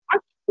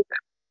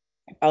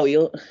Oh,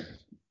 you're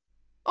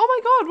Oh my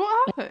God,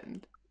 what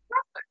happened?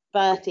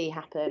 Bertie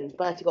happened.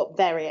 Bertie got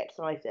very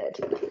excited.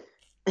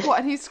 What,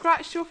 and he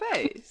scratched your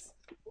face?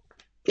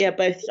 Yeah,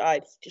 both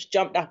sides just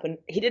jumped up, and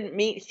he didn't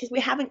mean it's because we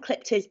haven't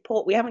clipped his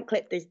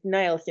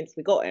nail since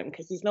we got him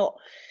because he's not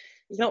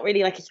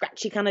really like a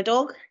scratchy kind of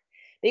dog.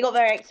 He got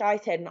very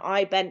excited, and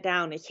I bent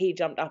down as he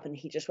jumped up, and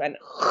he just went.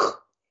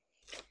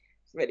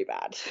 It's really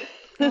bad.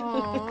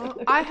 Oh,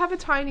 I have a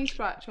tiny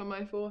scratch on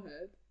my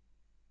forehead.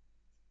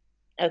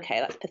 Okay,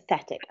 that's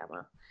pathetic,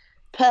 Emma.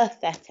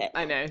 Pathetic.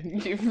 I know,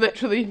 you've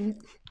literally...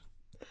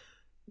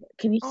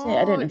 Can you see it?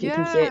 I don't Oh, know if you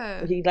can see it.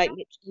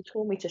 yeah. He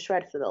tore me to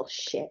shreds, the little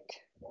shit.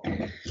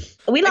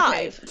 Are we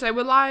Okay, live? so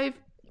we're live.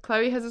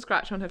 Chloe has a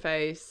scratch on her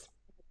face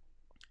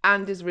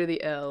and is really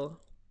ill,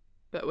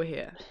 but we're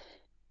here.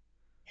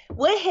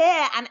 We're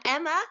here, and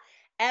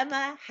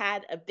Emma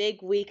had a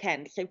big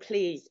weekend. So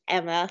please,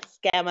 Emma,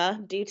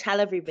 Scammer, do tell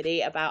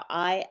everybody about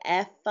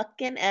IF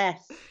fucking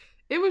S.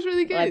 It was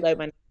really Well, I good. blow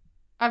my.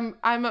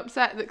 I'm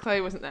upset that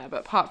Chloe wasn't there,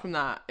 but apart from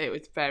that, it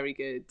was very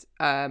good.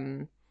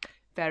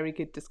 Very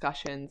good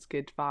discussions,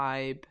 good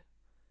vibe.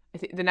 I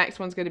think the next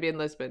one's going to be in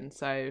Lisbon,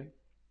 so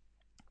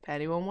if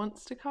anyone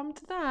wants to come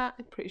to that,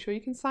 I'm pretty sure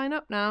you can sign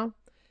up now.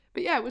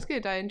 But yeah, it was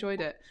good. I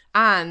enjoyed it.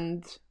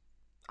 And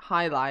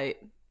highlight,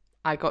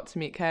 I got to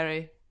meet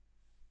Kerry.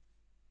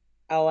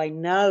 Oh, I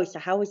know. So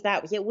how was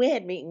that? Was it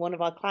weird meeting one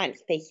of our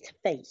clients face to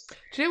face?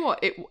 Do you know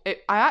what?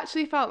 I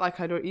actually felt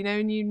like I don't,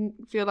 and you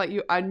feel like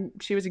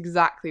she was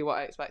exactly what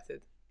I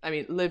expected. I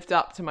mean, lived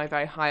up to my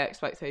very high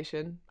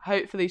expectation.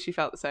 Hopefully she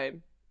felt the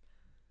same.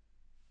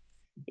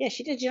 Yeah,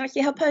 she did. Did you not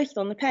see her post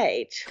on the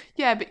page?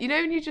 Yeah, but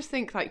when you just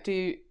think like,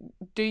 do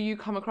you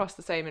come across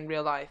the same in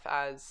real life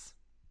as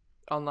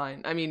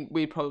online? I mean,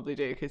 we probably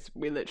do because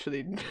we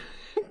literally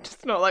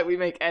just not like we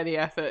make any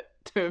effort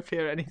to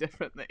appear any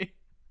differently.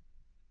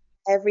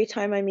 Every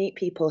time I meet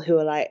people who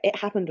are like, it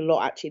happened a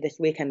lot actually this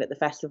weekend at the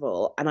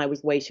festival, and I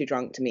was way too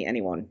drunk to meet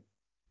anyone.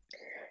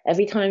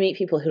 Every time I meet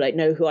people who like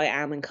know who I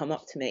am and come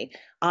up to me,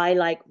 I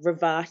like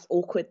reverse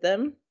awkward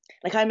them.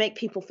 Like I make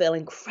people feel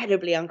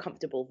incredibly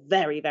uncomfortable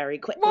very, very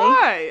quickly.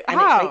 Why? And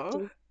it's like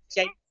How?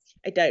 James,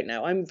 I don't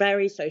know. I'm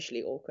very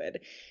socially awkward.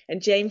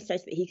 And James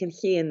says that he can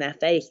see in their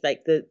face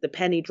like the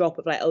penny drop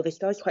of like, oh, this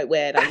guy's quite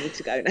weird. I need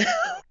to go now.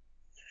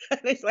 And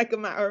it's like a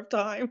matter of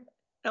time.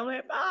 I'm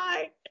like,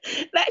 bye.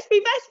 Let's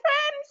be best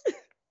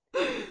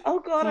friends. Oh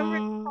God, I'm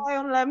really high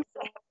on them.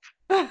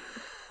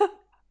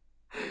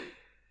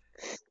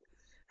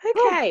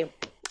 Okay.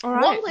 All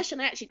One right.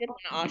 question I actually did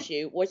want to ask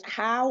you was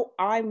how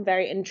I'm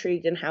very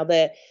intrigued in how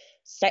the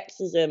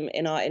sexism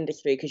in our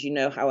industry, because you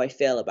know how I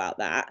feel about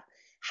that.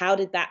 How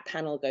did that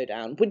panel go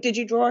down? Did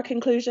you draw a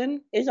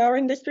conclusion? Is our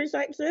industry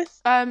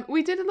sexist?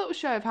 We did a little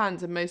show of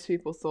hands, and most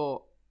people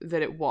thought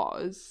that it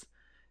was.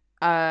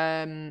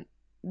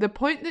 The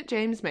point that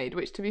James made,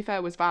 which to be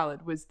fair was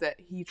valid, was that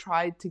he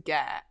tried to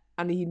get,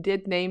 and he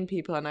did name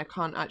people, and I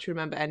can't actually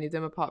remember any of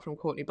them apart from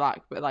Courtney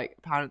Black, but like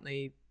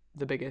apparently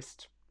the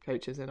biggest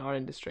coaches in our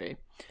industry,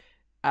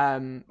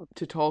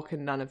 to talk,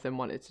 and none of them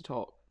wanted to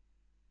talk.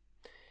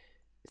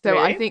 So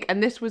I Really? think,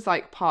 and this was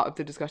like part of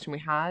the discussion we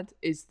had,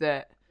 is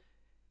that,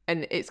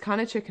 and it's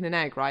kind of chicken and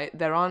egg, right?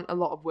 There aren't a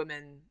lot of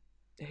women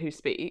who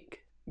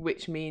speak,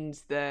 which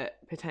means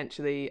that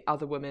potentially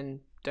other women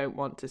don't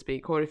want to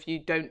speak, or if you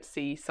don't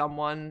see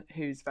someone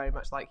who's very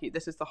much like you,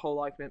 this is the whole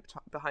argument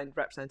behind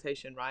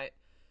representation, right?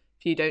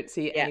 If you don't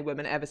see Yeah. any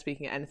women ever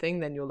speaking at anything,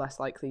 then you're less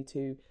likely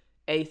to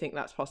A, think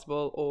that's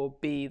possible, or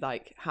B,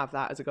 like have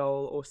that as a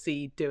goal, or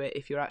C, do it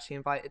if you're actually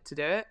invited to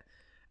do it.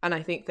 And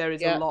I think there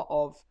is a Yeah. lot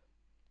of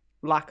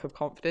lack of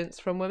confidence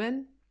from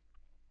women,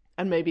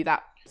 and maybe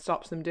that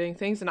stops them doing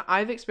things. And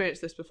I've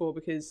experienced this before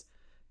because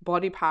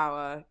Body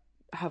Power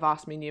have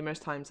asked me numerous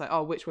times, like,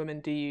 oh, which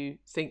women do you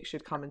think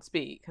should come and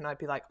speak? And I'd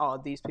be like,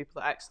 oh, these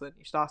people are excellent,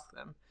 you should ask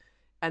them.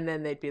 And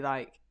then they'd be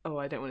like, oh,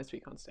 I don't want to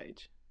speak on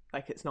stage,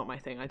 like it's not my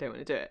thing, I don't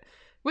want to do it,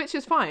 which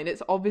is fine.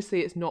 It's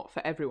obviously it's not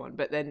for everyone,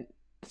 but then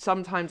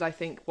sometimes I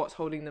think what's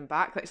holding them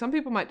back, like some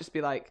people might just be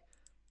like,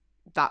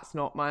 that's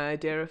not my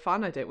idea of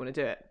fun, I don't want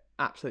to do it,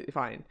 absolutely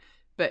fine.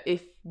 But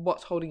if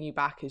what's holding you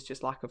back is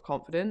just lack of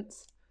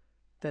confidence,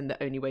 then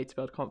the only way to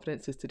build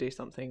confidence is to do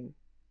something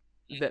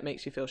that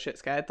makes you feel shit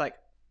scared. Like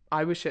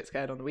I was shit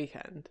scared on the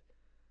weekend,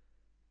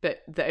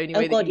 but the only Oh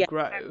way that God, you yeah.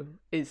 grow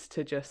is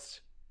to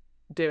just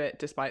do it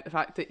despite the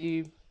fact that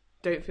you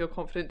don't feel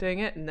confident doing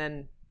it, and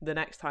then the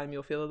next time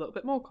you'll feel a little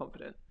bit more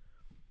confident.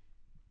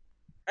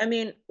 I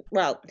mean,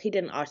 well, he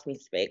didn't ask me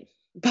to speak,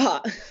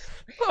 but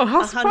Oh,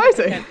 how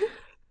surprising.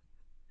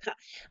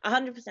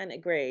 100%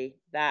 agree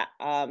that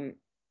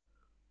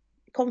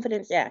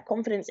confidence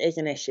is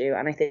an issue,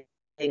 and I think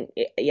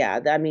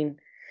I mean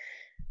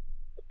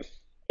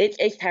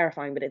it's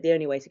terrifying, but the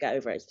only way to get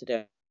over it is to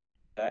do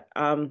it.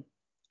 I'm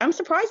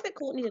surprised that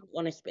Courtney didn't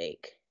want to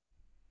speak.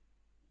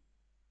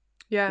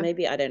 Yeah,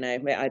 Maybe I don't know.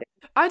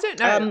 I don't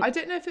know. I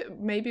don't know if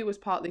maybe it was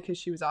partly because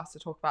she was asked to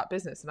talk about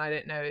business, and I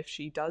don't know if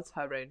she does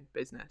her own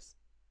business.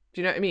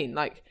 Do you know what I mean?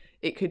 Like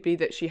it could be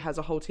that she has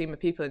a whole team of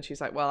people and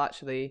she's like, well,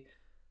 actually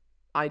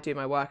I do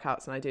my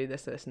workouts and I do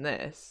this, this and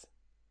this,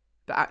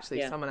 but actually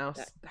Yeah, someone else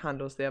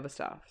handles the other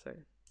stuff. So,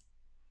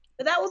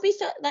 but that would be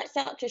that's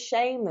such a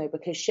shame though,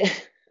 because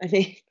I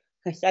mean,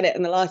 I said it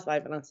in the last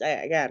live and I'll say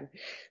it again.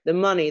 The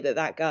money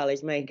that girl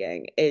is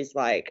making is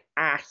like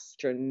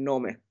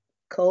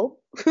astronomical.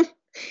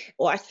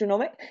 Or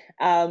astronomic.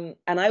 And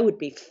I would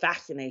be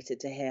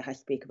fascinated to hear her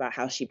speak about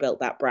how she built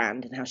that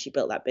brand and how she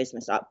built that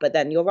business up. But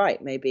then you're right,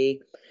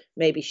 maybe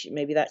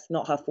that's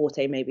not her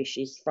forte. Maybe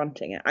she's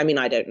fronting it. I mean,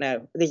 I don't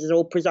know. This is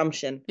all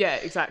presumption. yeah,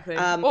 exactly.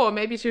 Or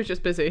maybe she was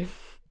just busy.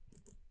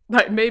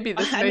 Like, maybe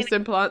the most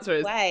simple answer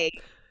is,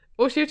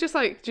 or she was just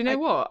like, do you know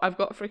what? I've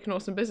got a freaking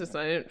awesome business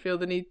and I don't feel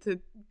the need to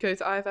go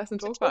to IFS and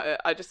talk about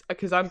it.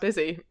 Because I'm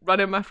busy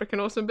running my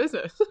freaking awesome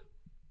business.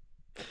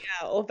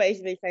 Yeah, or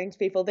basically saying to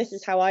people, this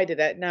is how I did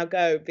it. Now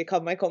go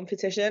become my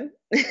competition.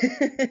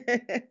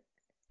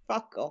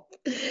 Fuck off.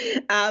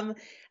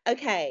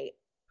 Okay.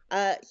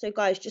 So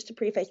guys, just to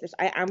preface this,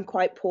 I am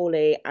quite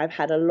poorly. I've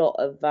had a lot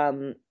of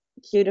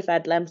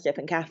Sudafed, Lemsip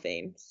and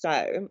caffeine.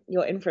 So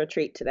you're in for a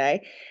treat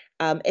today.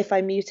 If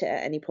I mute it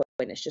at any point,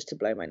 it's just to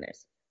blow my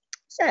nose.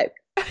 So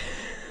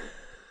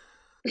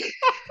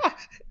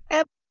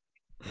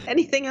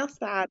anything else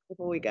to add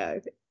before we go?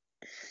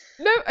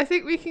 No, I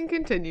think we can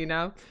continue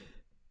now.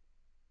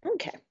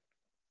 Okay.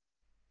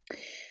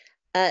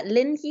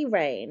 Lindsay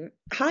Rain.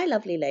 Hi,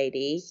 lovely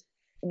ladies.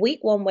 Week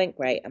 1 went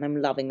great and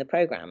I'm loving the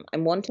program.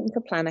 I'm wanting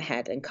to plan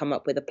ahead and come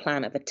up with a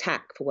plan of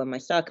attack for when my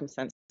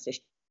circumstances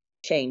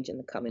change in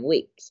the coming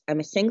weeks. I'm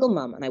a single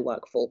mum and I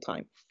work full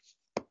time.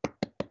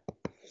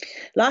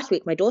 Last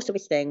week, my daughter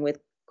was staying with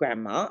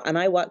grandma and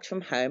I worked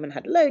from home and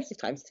had loads of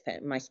time to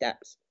fit in my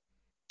steps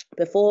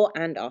before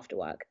and after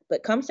work.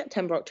 But come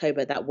September,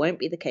 October, that won't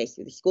be the case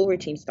with the school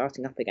routine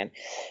starting up again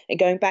and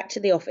going back to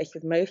the office,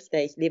 with most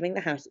days leaving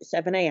the house at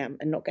 7 a.m.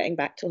 and not getting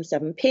back till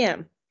 7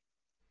 p.m.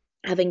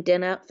 Having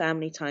dinner,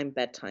 family time,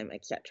 bedtime,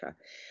 etc.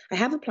 I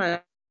have a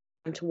plan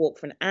to walk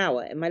for an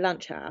hour in my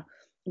lunch hour,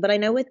 but I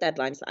know with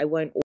deadlines that I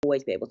won't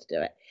always be able to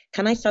do it.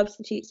 Can I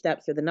substitute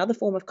steps with another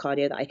form of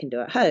cardio that I can do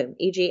at home,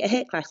 e.g. a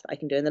HIIT class that I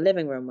can do in the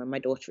living room when my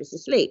daughter is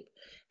asleep?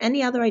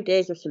 Any other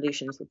ideas or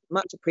solutions would be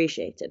much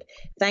appreciated.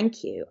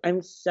 Thank you.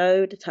 I'm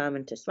so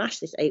determined to smash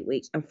this 8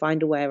 weeks and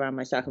find a way around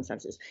my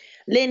circumstances.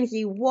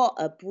 Lindsay, what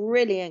a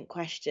brilliant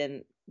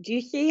question. Do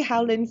you see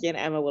how Lindsay and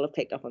Emma will have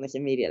picked up on this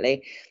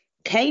immediately?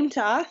 Came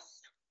to us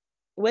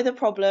with a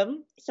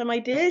problem, some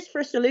ideas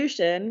for a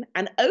solution,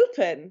 and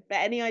open for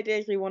any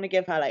ideas we want to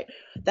give her. Like,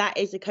 that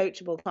is a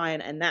coachable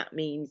client, and that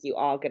means you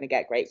are going to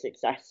get great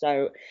success.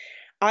 So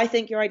I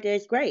think your idea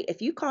is great.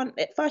 If you can't,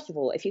 first of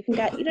all, if you can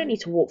get, you don't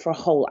need to walk for a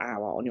whole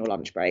hour on your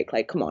lunch break.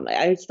 Like, come on, like,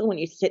 I still want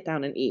you to sit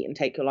down and eat and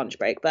take your lunch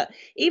break. But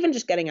even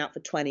just getting out for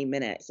 20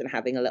 minutes and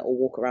having a little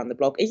walk around the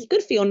block is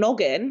good for your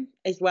noggin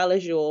as well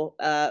as your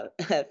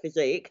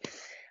physique.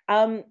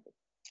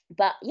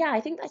 But yeah,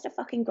 I think that's a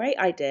fucking great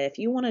idea. If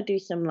you want to do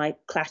some like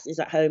classes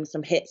at home,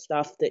 some HIIT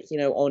stuff that's, you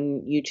know,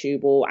 on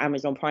YouTube or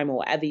Amazon Prime or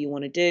whatever you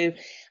want to do,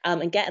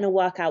 and getting a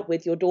workout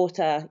with your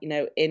daughter, you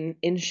know,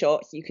 in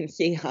shots, you can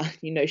see her,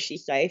 you know,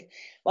 she's safe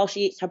while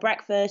she eats her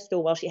breakfast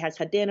or while she has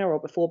her dinner or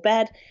before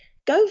bed.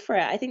 Go for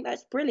it. I think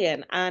that's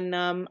brilliant. And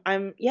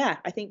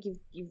I think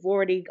you've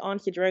already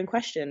answered your own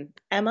question.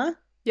 Emma?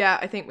 Yeah,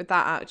 I think with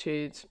that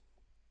attitude,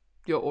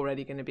 you're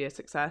already going to be a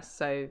success.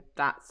 So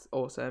that's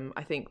awesome.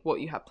 I think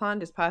what you have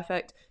planned is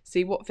perfect.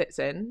 See what fits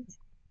in.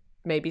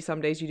 Maybe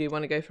some days you do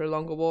want to go for a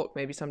longer walk.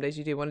 Maybe some days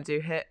you do want to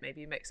do HIIT.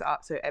 Maybe you mix it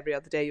up. So every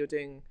other day you're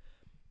doing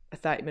a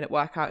 30-minute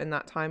workout in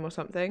that time or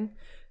something.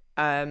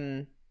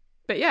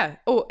 But yeah.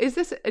 Or is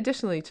this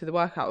additionally to the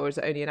workout, or is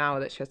it only an hour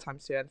that she has time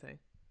to do anything?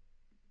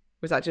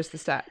 Was that just the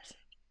steps?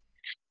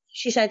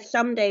 She said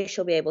some days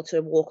she'll be able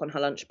to walk on her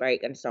lunch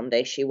break and some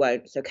days she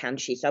won't. So can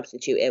she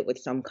substitute it with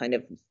some kind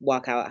of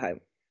workout at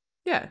home?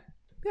 Yeah,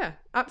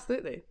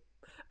 absolutely.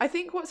 I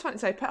think what's fun,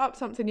 so I put up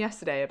something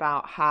yesterday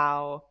about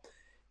how,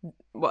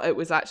 well, it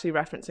was actually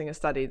referencing a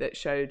study that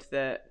showed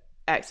that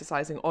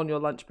exercising on your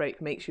lunch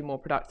break makes you more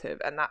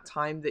productive, and that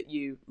time that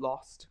you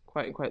lost,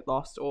 quote unquote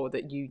lost, or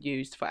that you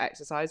used for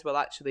exercise will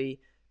actually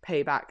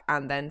pay back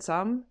and then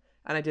some.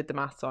 And I did the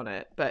maths on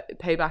it, but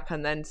pay back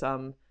and then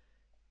some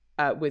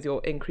with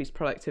your increased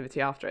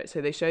productivity after it.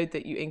 So they showed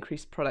that you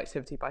increased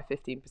productivity by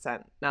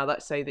 15%. Now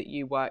let's say that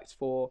you worked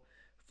for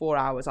 4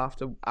 hours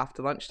after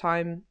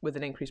lunchtime with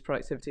an increased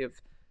productivity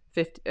of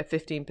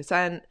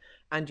 15%,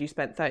 and you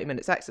spent 30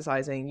 minutes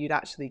exercising, you'd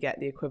actually get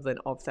the equivalent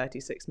of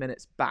 36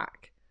 minutes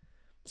back.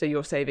 So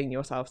you're saving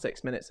yourself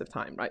 6 minutes of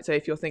time, right? So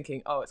if you're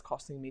thinking, oh, it's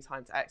costing me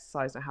time to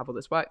exercise and I have all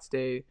this work to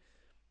do,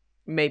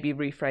 maybe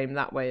reframe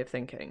that way of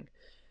thinking.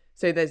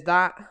 So there's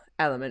that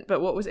element.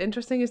 But what was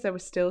interesting is there were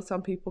still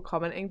some people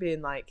commenting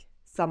being like,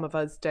 some of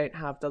us don't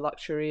have the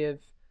luxury of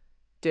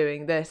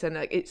doing this, and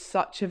like, it's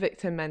such a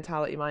victim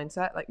mentality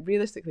mindset. Like,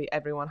 realistically,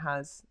 everyone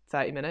has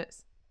 30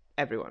 minutes.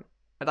 Everyone.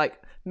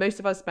 Like, most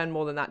of us spend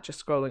more than that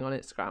just scrolling on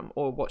Instagram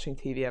or watching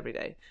TV every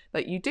day.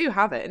 Like, you do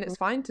have it, and it's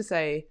fine to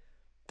say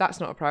that's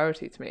not a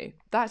priority to me.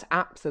 That's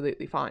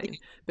absolutely fine.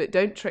 But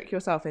don't trick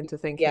yourself into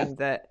thinking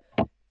that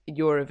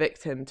you're a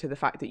victim to the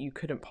fact that you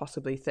couldn't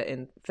possibly fit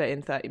in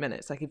 30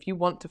 minutes. Like, if you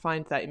want to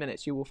find 30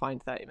 minutes, you will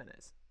find 30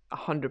 minutes,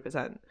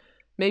 100%.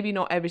 Maybe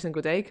not every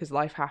single day because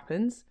life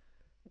happens,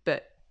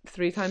 but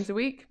 3 times a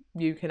week,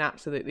 you can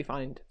absolutely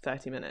find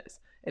 30 minutes.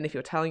 And if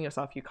you're telling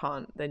yourself you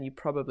can't, then you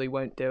probably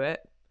won't do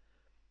it.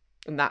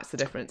 And that's the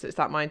difference. It's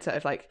that mindset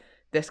of like,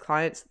 this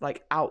client's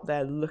like out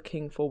there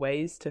looking for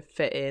ways to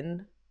fit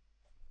in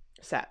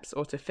steps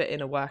or to fit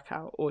in a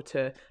workout or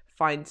to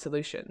find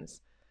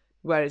solutions.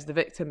 Whereas the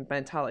victim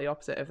mentality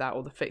opposite of that,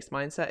 or the fixed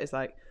mindset, is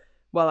like,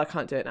 well, I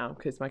can't do it now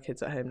because my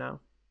kid's at home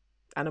now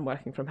and I'm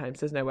working from home,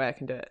 so there's no way I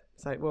can do it.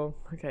 It's like, well,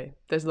 okay,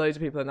 there's loads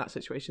of people in that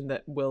situation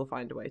that will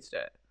find a way to do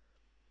it.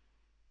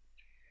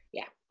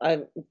 Yeah,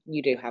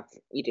 you do have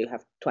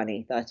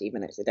 20, 30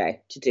 minutes a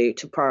day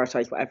to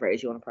prioritize whatever it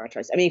is you want to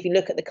prioritize. I mean, if you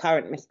look at the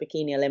current Miss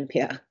Bikini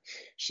Olympia,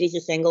 she's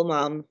a single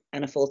mom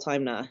and a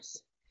full-time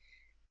nurse,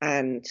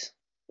 and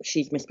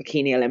she's Miss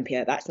Bikini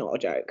Olympia. That's not a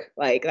joke.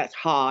 Like, that's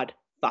hard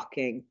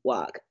fucking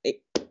work.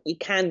 You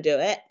can do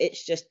it.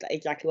 It's just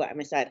exactly what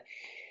Emma said.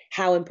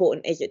 How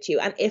important is it to you?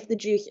 And if the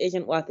juice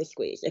isn't worth the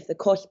squeeze, if the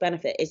cost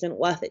benefit isn't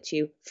worth it to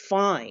you,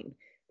 fine.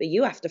 But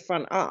you have to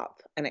front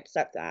up and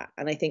accept that.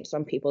 And I think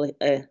some people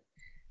are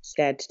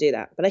scared to do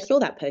that. But I saw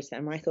that post,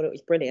 Emma. I thought it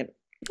was brilliant.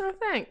 Oh,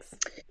 thanks.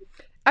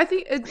 I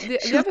think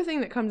the other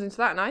thing that comes into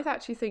that, and I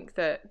actually think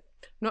that, I'm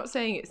not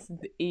saying it's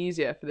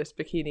easier for this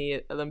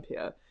Bikini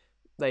Olympia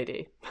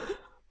lady,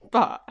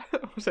 but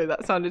also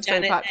that sounded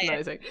so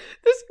patronising.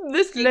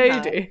 This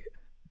lady.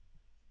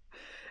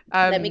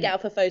 Let me get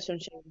up a photo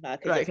and show her,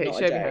 because it's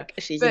not a joke.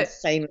 She's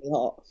insanely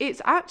hot.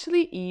 It's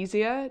actually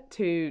easier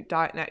to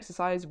diet and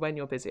exercise when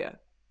you're busier,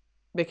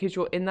 because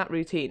you're in that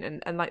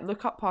routine. And like,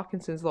 look up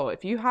Parkinson's law.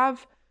 If you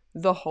have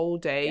the whole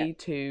day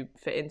to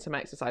fit in some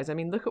exercise, I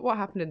mean, look at what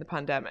happened in the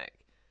pandemic.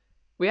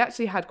 We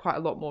actually had quite a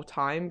lot more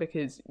time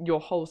because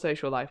your whole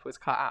social life was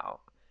cut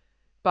out.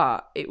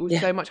 But it was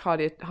so much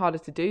harder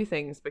to do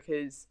things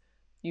because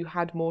you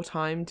had more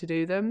time to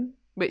do them,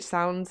 which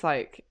sounds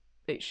like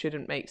it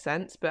shouldn't make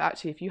sense. But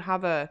actually, if you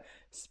have a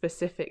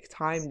specific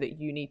time that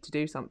you need to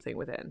do something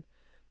within,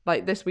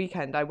 like this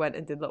weekend, I went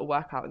and did a little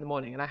workout in the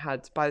morning,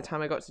 and by the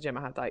time I got to the gym,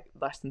 I had like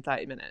less than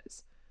 30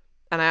 minutes.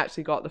 And I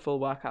actually got the full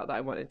workout that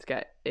I wanted to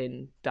get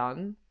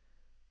done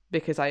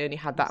because I only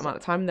had that amount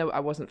of time.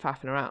 I wasn't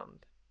faffing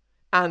around.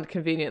 And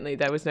conveniently,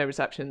 there was no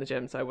reception in the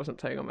gym, so I wasn't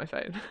playing on my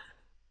phone.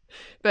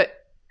 But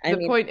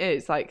the point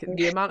is, like,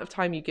 the amount of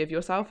time you give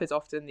yourself is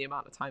often the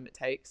amount of time it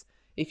takes.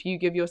 If you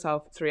give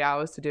yourself 3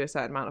 hours to do a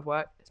certain amount of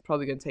work, it's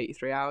probably going to take you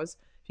 3 hours.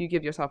 If you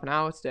give yourself an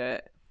hour to do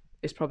it,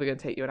 it's probably going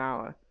to take you an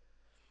hour.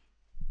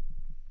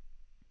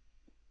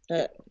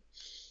 Yeah,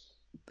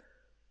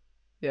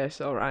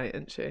 she's all right,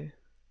 isn't she?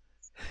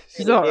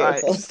 She's all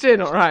right. She's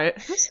doing all right.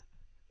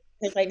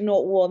 There's like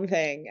not one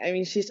thing. I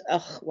mean, she's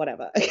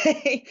whatever.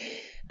 Okay.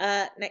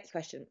 Next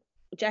question.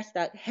 Jess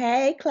Duck.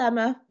 Hey,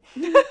 Chlemma.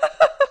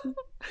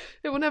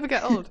 It will never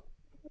get old.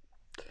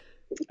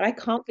 I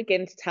can't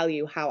begin to tell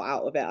you how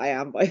out of it I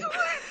am, by the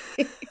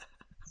way.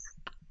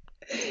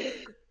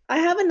 I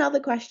have another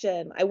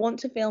question. I want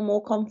to feel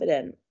more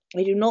confident.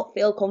 I do not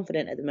feel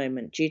confident at the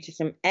moment due to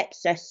some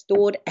excess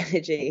stored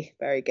energy,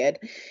 very good,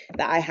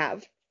 that I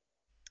have.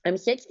 I'm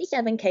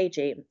 67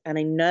 kg, and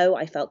I know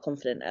I felt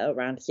confident at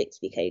around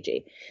 60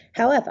 kg.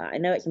 However, I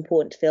know it's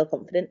important to feel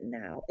confident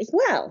now as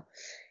well.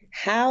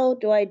 How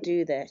do I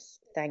do this?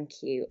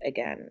 Thank you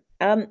again.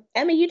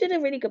 Emma, you did a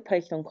really good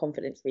post on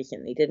confidence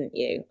recently, didn't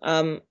you?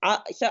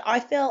 So I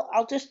feel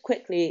I'll just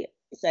quickly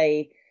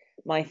say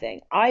my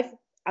thing. I've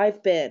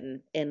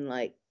been in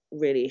like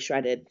really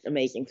shredded,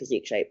 amazing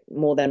physique shape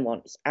more than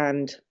once,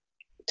 and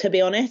to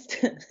be honest,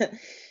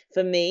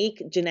 for me,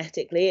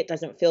 genetically, it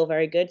doesn't feel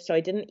very good. So I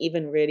didn't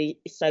even really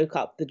soak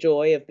up the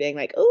joy of being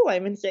like, oh,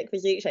 I'm in sick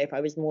physique shape.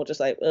 I was more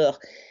just like, ugh.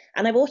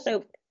 And I've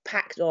also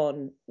packed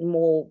on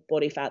more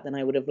body fat than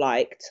I would have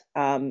liked,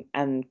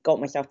 and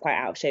got myself quite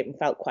out of shape and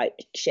felt quite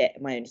shit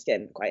in my own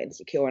skin, quite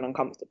insecure and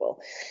uncomfortable.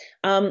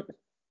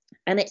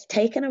 And it's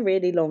taken a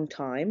really long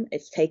time.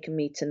 It's taken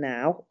me to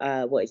now,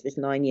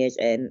 9 years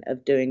in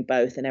of doing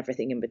both and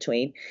everything in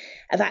between,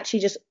 of actually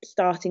just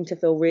starting to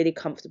feel really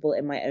comfortable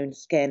in my own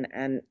skin.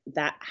 And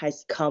that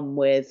has come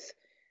with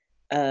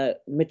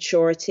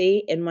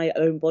maturity in my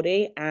own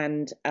body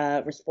and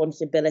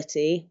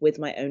responsibility with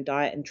my own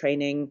diet and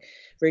training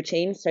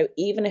routine. So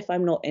even if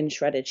I'm not in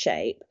shredded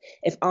shape,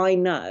 if I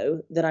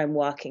know that I'm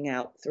working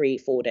out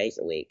 3-4 days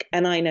a week,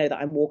 and I know that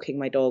I'm walking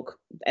my dog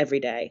every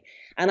day,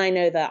 and I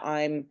know that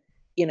I'm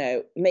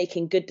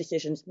making good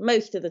decisions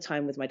most of the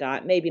time with my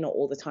diet, maybe not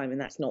all the time, and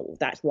that's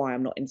why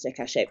I'm not in sick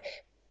ass shape.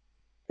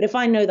 But if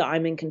I know that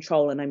I'm in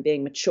control and I'm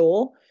being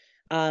mature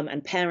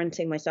and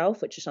parenting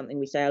myself, which is something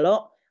we say a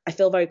lot, I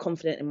feel very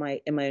confident in my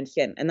own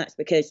skin. And that's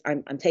because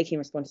I'm taking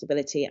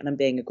responsibility and I'm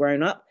being a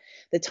grown up.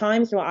 The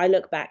times where I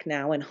look back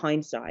now in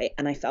hindsight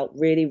and I felt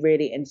really,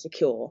 really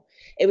insecure,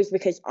 it was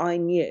because I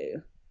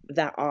knew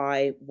that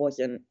I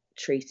wasn't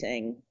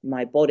treating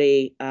my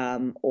body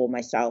or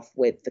myself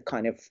with the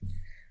kind of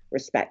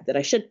respect that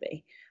I should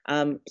be.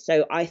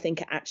 So I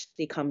think it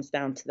actually comes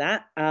down to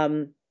that.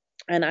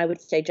 And I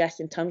would say, Jess,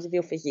 in terms of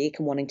your physique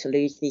and wanting to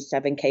lose these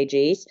 7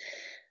 kgs,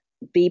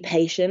 be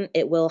patient.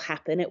 It will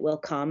happen. It will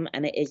come.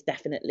 And it is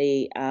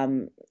definitely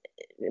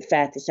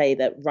fair to say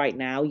that right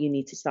now you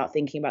need to start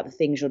thinking about the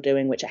things you're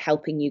doing which are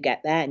helping you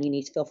get there, and you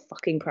need to feel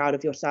fucking proud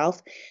of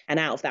yourself, and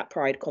out of that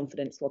pride,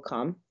 confidence will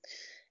come.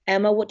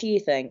 Emma, what do you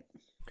think?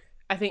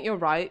 I think you're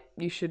right.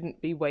 You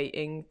shouldn't be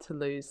waiting to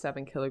lose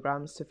 7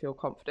 kilograms to feel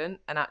confident.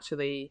 And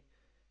actually,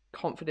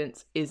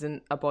 confidence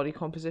isn't a body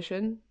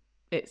composition,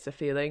 it's a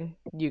feeling.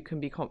 You can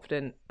be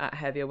confident at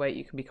heavier weight,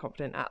 you can be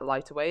confident at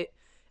lighter weight.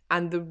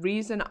 And the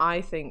reason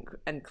I think,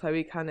 and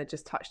Chloe kind of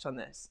just touched on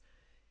this,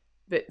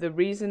 but the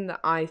reason that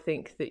I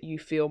think that you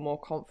feel more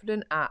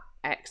confident at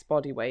X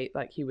body weight,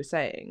 like you were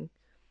saying,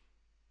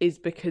 is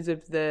because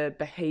of the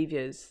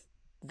behaviors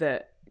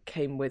that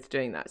came with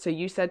doing that. So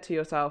you said to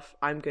yourself,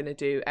 I'm going to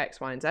do X,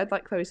 Y, and Z.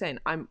 Like Chloe's saying,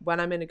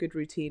 when I'm in a good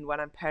routine, when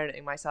I'm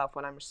parenting myself,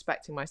 when I'm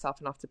respecting myself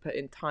enough to put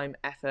in time,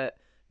 effort,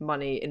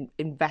 money, in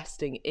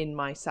investing in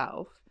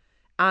myself,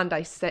 and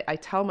I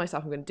tell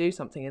myself I'm going to do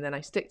something, and then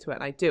I stick to it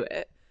and I do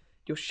it,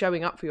 you're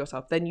showing up for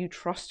yourself. Then you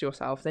trust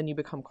yourself. Then you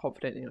become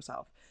confident in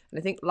yourself. And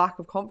I think lack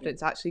of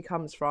confidence actually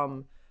comes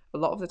from a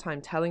lot of the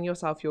time telling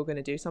yourself you're going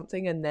to do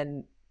something and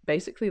then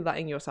basically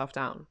letting yourself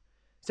down.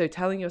 So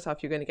telling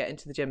yourself you're going to get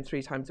into the gym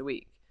 3 times a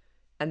week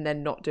and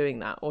then not doing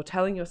that, or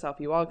telling yourself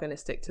you are going to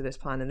stick to this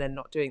plan and then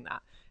not doing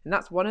that. And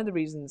that's one of the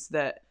reasons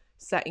that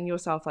setting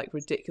yourself like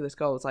ridiculous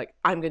goals, like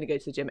I'm going to go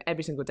to the gym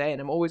every single day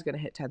and I'm always going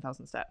to hit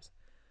 10,000 steps,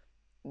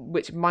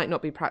 which might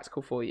not be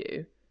practical for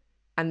you,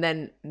 and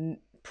then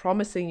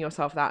promising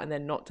yourself that and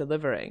then not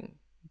delivering,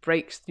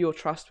 breaks your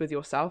trust with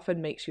yourself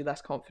and makes you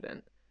less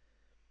confident.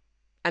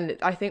 And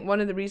I think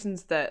one of the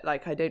reasons that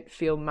like I don't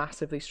feel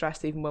massively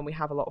stressed even when we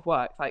have a lot of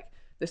work, like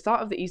the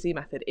start of the EC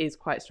method is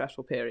quite a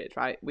stressful period,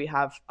 right? We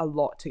have a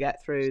lot to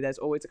get through. There's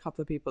always a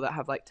couple of people that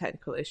have like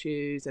technical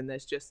issues, and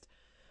there's just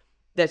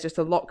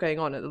a lot going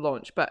on at the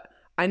launch. But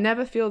I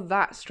never feel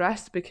that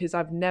stressed because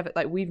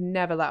we've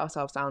never let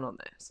ourselves down on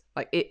this.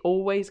 Like it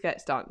always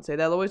gets done. So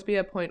there'll always be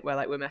a point where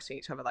like we're messaging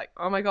each other like,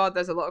 oh my God,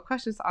 there's a lot of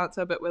questions to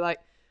answer, but we're like,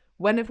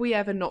 when have we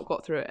ever not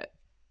got through it?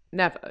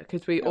 Never,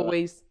 because we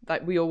always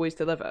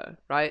deliver,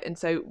 right? And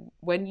so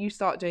when you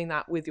start doing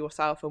that with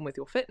yourself and with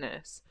your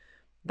fitness,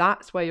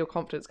 that's where your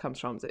confidence comes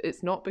from. So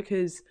it's not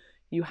because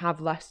you have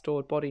less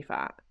stored body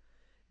fat,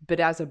 but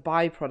as a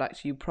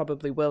byproduct, you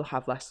probably will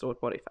have less stored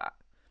body fat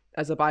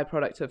as a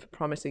byproduct of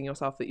promising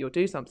yourself that you'll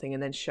do something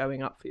and then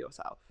showing up for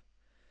yourself.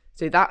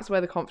 So that's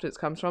where the confidence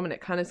comes from. And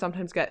it kind of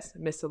sometimes gets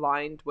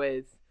misaligned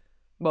with,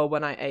 well,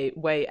 when I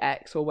weigh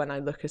X, or when I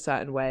look a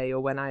certain way,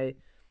 or when I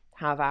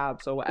have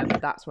abs or whatever,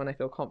 that's when I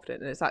feel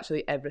confident. And it's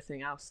actually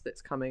everything else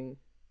that's coming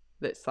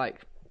that's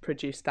like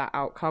produced that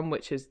outcome,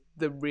 which is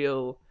the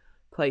real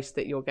place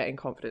that you're getting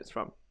confidence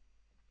from.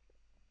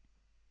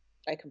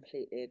 I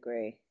completely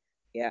agree.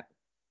 Yeah.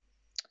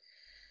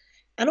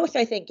 And also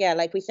I think, yeah,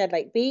 like we said,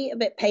 like be a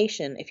bit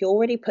patient. If you're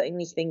already putting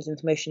these things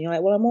into motion, you're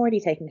like, well, I'm already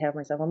taking care of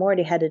myself, I'm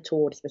already headed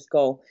towards this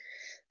goal.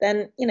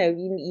 Then, you know,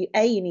 you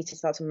need to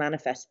start to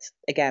manifest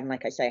again,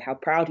 like I say, how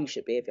proud you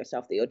should be of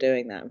yourself that you're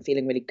doing that, and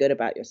feeling really good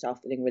about yourself,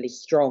 feeling really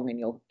strong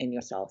in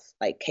yourself,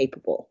 like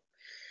capable.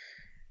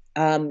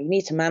 You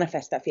need to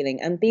manifest that feeling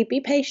and be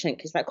patient,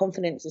 because that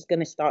confidence is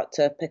going to start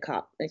to pick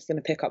up. It's going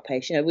to pick up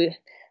pace. You know,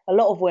 a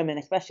lot of women,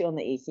 especially on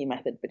the EC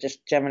method, but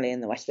just generally in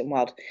the Western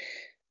world,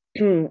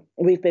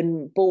 we've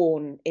been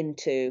born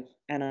into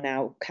and are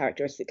now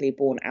characteristically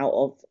born out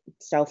of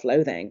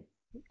self-loathing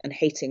and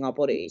hating our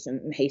bodies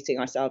and hating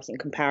ourselves in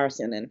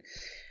comparison, and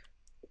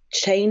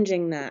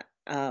changing that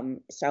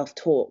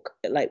self-talk.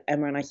 Like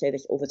Emma and I say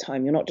this all the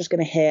time, you're not just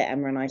going to hear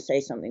Emma and I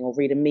say something or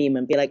read a meme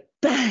and be like,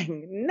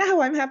 bang,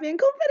 now I'm happy and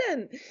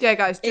confident. Yeah,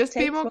 guys, just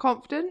be more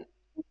confident.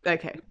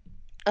 Okay.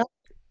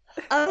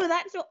 Oh,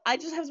 that's all. I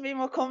just have to be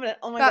more confident.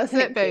 Oh my God, that's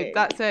it, babe.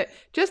 That's it.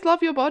 Just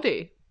love your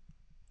body.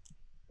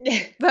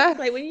 Yeah.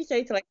 Like when you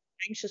say to like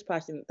an anxious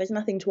person, there's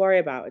nothing to worry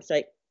about, it's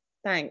like,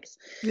 thanks.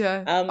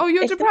 Yeah. Oh,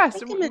 you're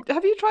depressed.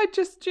 Have you tried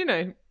just,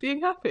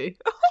 being happy?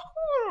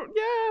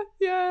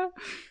 Yeah.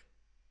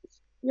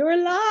 You're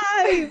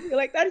alive. You're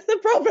like, that's the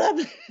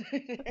problem.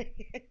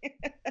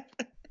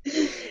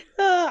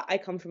 I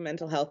come from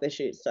mental health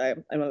issues, so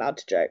I'm allowed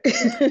to joke.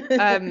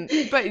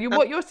 But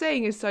what you're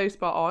saying is so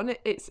spot on.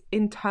 It's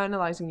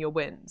internalizing your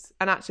wins.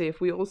 And actually, if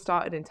we all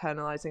started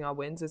internalizing our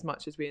wins as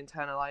much as we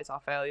internalize our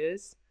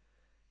failures,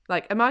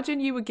 like imagine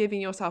you were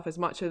giving yourself as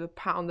much of a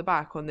pat on the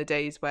back on the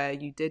days where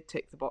you did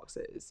tick the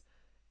boxes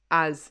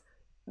as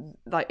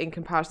like in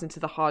comparison to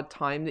the hard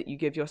time that you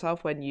give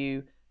yourself when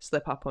you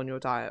slip up on your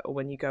diet or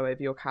when you go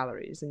over your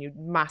calories, and you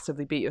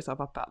massively beat yourself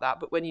up about that.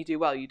 But when you do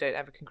well, you don't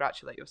ever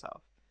congratulate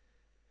yourself.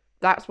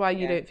 That's why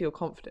you don't feel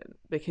confident,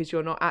 because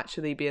you're not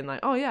actually being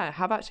like, oh yeah, I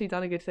have actually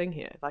done a good thing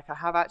here. Like I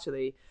have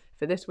actually,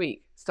 for this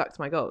week, stuck to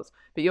my goals.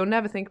 But you'll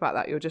never think about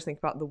that. You'll just think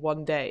about the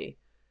one day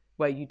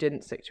where you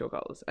didn't stick to your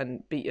goals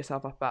and beat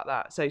yourself up about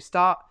that. So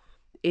start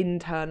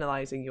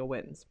internalizing your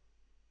wins.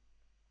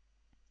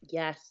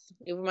 Yes,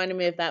 it reminded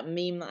me of that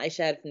meme that I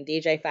shared from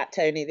DJ Fat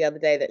Tony the other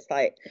day, that's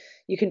like,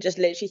 you can just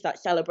literally start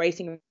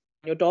celebrating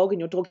your dog, and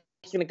your dog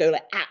going to go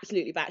like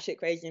absolutely batshit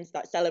crazy and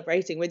start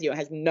celebrating with you. It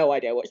has no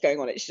idea what's going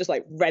on. It's just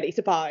like ready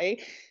to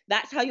party.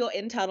 That's how your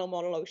internal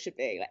monologue should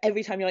be. Like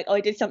every time you're like, oh,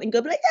 I did something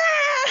good, but like,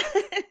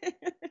 ah!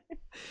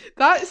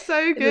 That's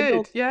so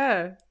good.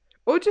 Yeah.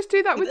 Or just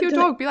do that with your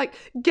dog. Be like,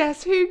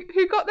 guess who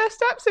got their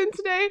steps in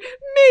today?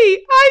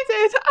 Me. I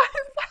did.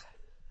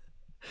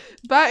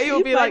 Bertie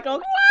will be like,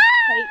 dog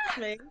hates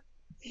me.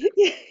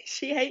 Yeah,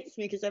 she hates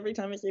me because every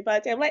time I say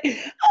Bertie, I'm like, oh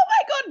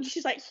my God. And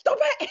she's like, stop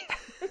it.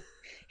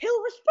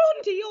 He'll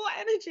respond to your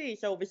energy.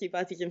 So obviously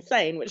Bertie's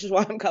insane, which is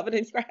why I'm covered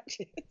in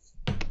scratches.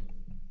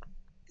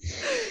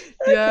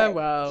 Yeah,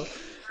 well.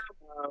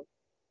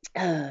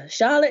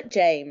 Charlotte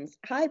James.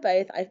 Hi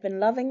both. I've been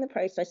loving the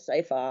process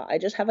so far. I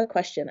just have a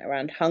question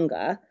around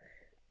hunger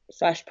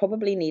 /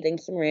 probably needing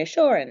some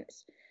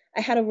reassurance.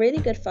 I had a really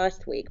good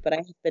first week, but I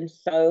have been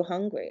so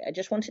hungry. I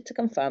just wanted to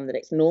confirm that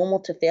it's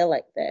normal to feel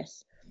like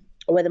this,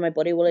 or whether my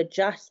body will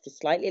adjust to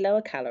slightly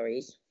lower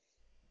calories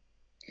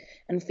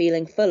and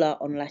feeling fuller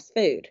on less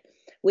food.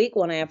 Week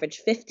 1, I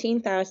averaged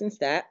 15,000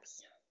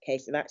 steps. Okay,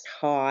 so that's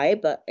high,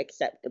 but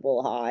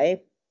acceptable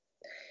high.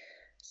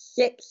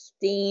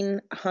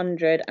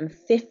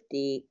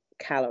 1,650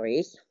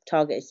 calories.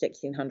 Target is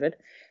 1,600.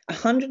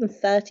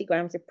 130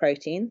 grams of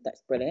protein.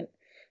 That's brilliant.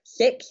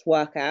 6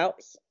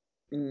 workouts.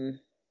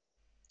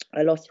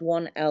 I lost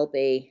 1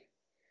 lb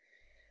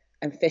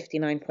and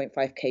 59.5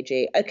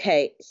 kg.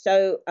 Okay,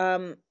 so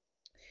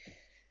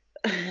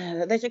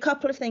there's a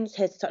couple of things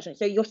here to touch on.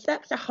 So your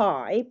steps are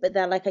high, but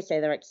they're, like I say,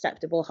 they're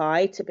acceptable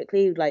high.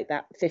 Typically, like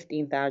that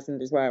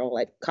 15,000 is where I'll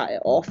like cut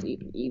it off,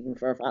 even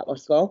for a fat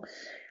loss goal.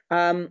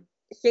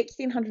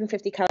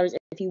 1,650 calories.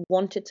 If you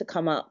wanted to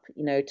come up,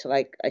 to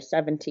like a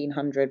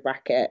 1,700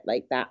 bracket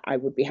like that, I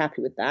would be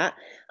happy with that.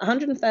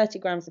 130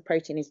 grams of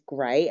protein is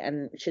great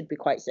and should be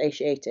quite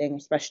satiating,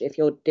 especially if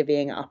you're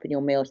divvying it up in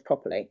your meals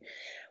properly.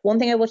 One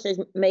thing I will say is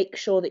make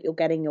sure that you're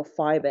getting your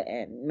fiber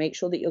in, make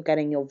sure that you're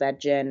getting your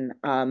veg in,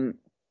 and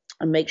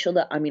make sure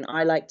that,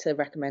 I like to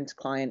recommend to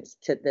clients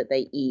that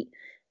they eat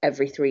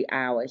every 3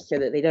 hours so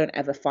that they don't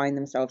ever find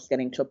themselves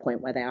getting to a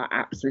point where they are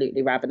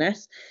absolutely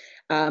ravenous.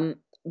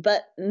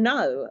 But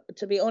no,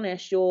 to be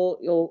honest,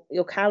 your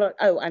calorie.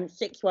 Oh, and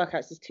 6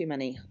 workouts is too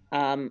many.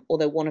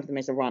 Although one of them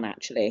is a run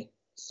actually.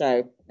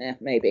 So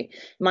maybe it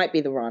might be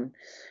the run.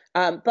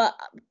 But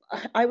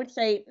I would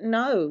say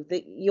no,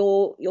 that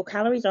your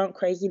calories aren't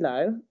crazy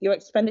low. Your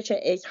expenditure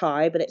is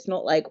high, but it's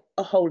not like,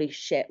 oh, holy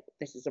shit,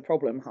 this is a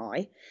problem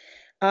high.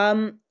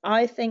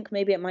 I think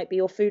maybe it might be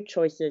your food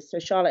choices. So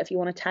Charlotte, if you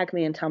want to tag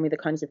me and tell me the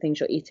kinds of things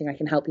you're eating, I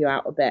can help you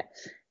out a bit.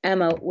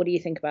 Emma, what do you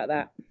think about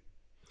that?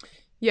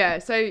 Yeah,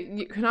 so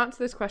you can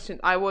answer this question.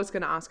 I was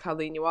going to ask how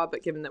lean you are,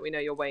 but given that we know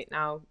your weight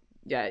now,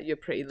 yeah, you're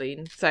pretty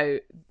lean. So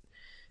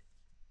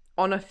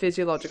on a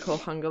physiological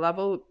hunger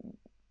level,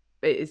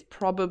 it is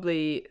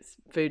probably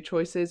food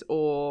choices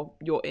or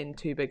you're in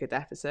too big a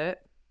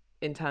deficit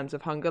in terms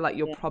of hunger. Like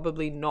you're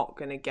probably not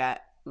going to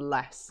get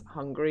less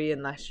hungry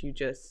unless you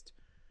just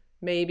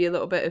maybe a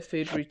little bit of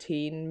food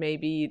routine,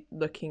 maybe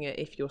looking at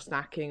if you're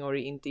snacking or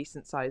eating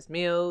decent sized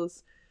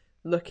meals,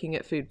 looking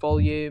at food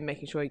volume,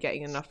 making sure you're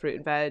getting enough fruit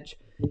and veg.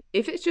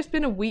 If it's just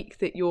been a week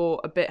that you're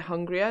a bit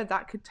hungrier,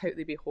 that could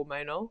totally be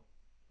hormonal.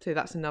 So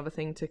that's another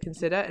thing to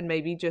consider, and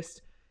maybe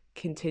just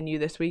continue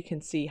this week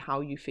and see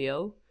how you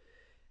feel.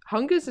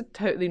 Hunger is a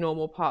totally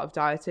normal part of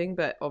dieting,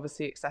 but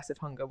obviously excessive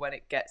hunger when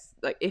it gets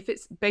if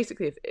it's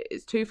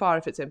too far,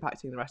 if it's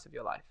impacting the rest of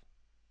your life.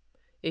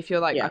 If you're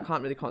like, I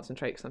can't really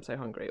concentrate because I'm so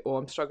hungry, or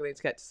I'm struggling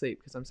to get to sleep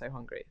because I'm so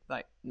hungry,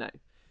 no,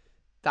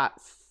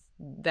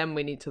 then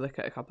we need to look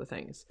at a couple of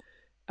things.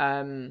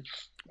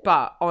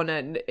 But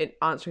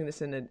answering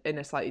this in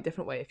a slightly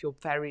different way, if you're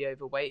very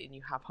overweight and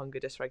you have hunger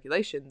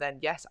dysregulation, then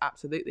yes,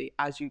 absolutely,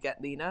 as you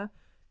get leaner,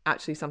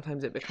 actually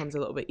sometimes it becomes a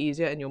little bit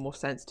easier and you're more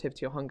sensitive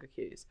to your hunger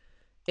cues.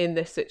 In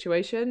this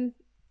situation,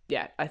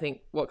 yeah, I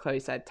think what Chloe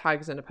said, tag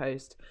us in a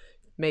post,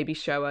 maybe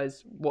show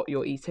us what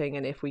you're eating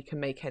and if we can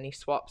make any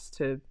swaps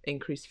to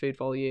increase food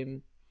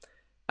volume,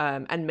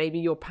 and maybe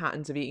your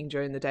patterns of eating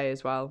during the day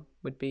as well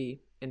would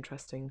be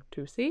interesting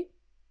to see.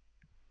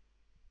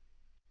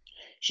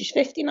 She's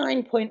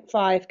 59.5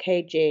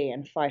 kg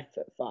and 5'5".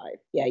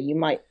 Yeah, you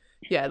might.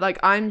 Yeah, like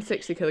I'm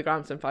 60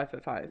 kilograms and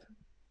 5'5".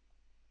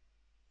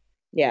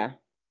 Yeah,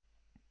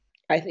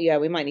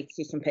 we might need to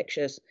see some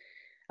pictures.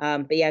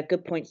 But yeah,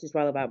 good points as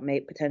well about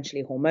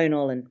potentially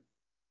hormonal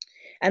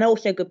and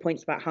also good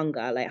points about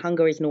hunger. Like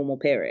hunger is normal,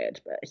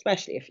 period, but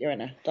especially if you're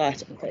in a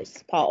dieting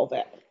phase, part of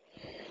it.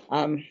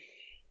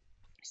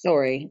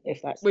 Sorry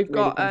if that's we've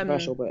really got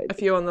controversial, but a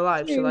few on the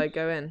live. Shall I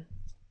go in?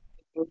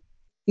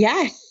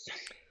 Yes.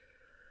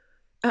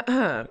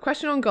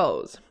 Question on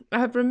goals. I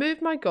have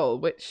removed my goal,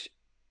 which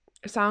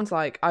sounds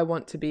like I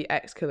want to be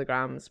X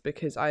kilograms,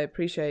 because I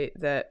appreciate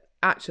that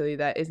actually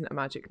there isn't a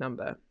magic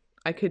number.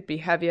 I could be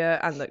heavier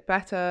and look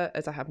better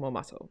as I have more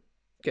muscle.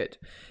 Good.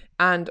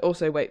 And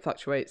also weight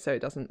fluctuates, so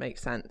it doesn't make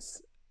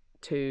sense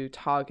to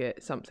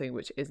target something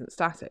which isn't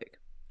static.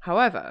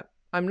 However,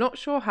 I'm not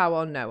sure how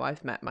I'll know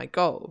I've met my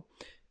goal,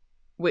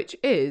 which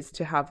is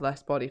to have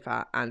less body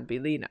fat and be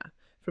leaner.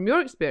 From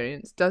your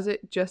experience, does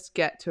it just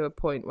get to a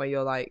point where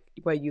you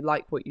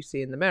like what you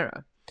see in the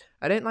mirror?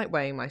 I don't like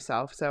weighing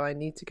myself, so I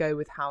need to go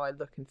with how I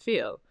look and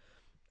feel.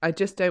 I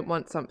just don't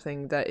want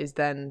something that is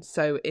then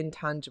so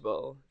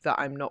intangible that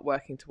I'm not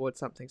working towards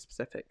something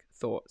specific.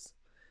 Thoughts?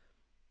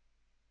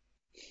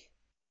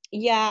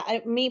 Yeah,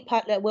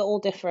 we're all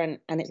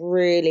different, and it's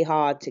really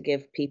hard to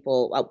give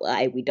people.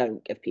 Well, we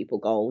don't give people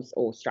goals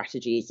or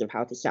strategies of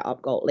how to set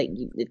up goals. Like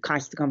it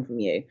has to come from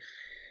you.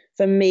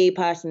 For me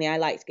personally, I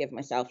like to give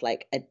myself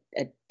like a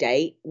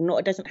date. Not,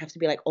 it doesn't have to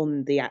be like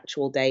on the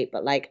actual date,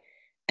 but like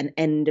an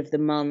end of the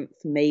month,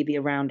 maybe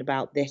around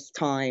about this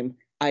time,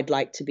 I'd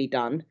like to be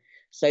done,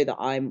 so that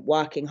I'm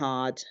working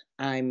hard,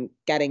 I'm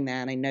getting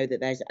there, and I know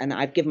that and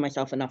I've given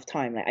myself enough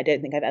time. Like I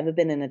don't think I've ever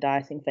been in a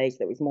dieting phase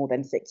that was more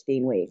than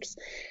 16 weeks.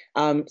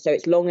 So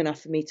it's long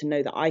enough for me to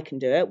know that I can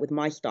do it with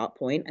my start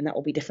point, and that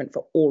will be different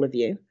for all of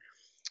you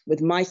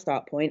with my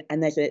start point,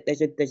 and there's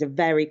a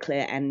very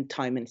clear end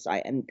time in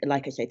sight, and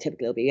like I say,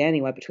 typically it'll be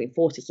anywhere between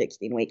 4 to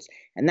 16 weeks,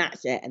 and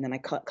that's it, and then I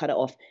cut it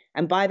off,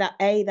 and by that,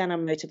 then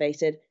I'm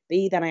motivated,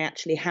 B, then I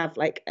actually have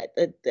like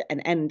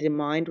an end in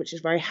mind, which is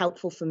very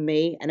helpful for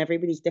me, and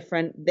everybody's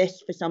different.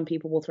 This for some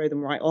people will throw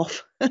them right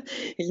off.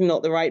 It's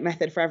not the right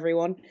method for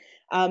everyone,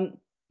 and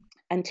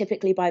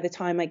typically by the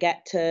time I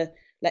get to,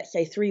 let's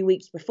say, 3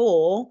 weeks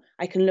before,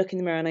 I can look in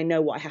the mirror and I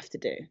know what I have to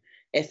do.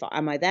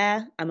 Am I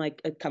there? Am I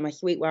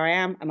sweet where I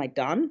am? Am I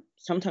done?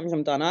 Sometimes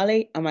I'm done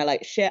early. Am I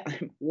like, shit,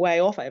 I'm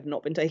way off. I have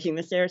not been taking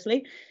this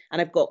seriously.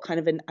 And I've got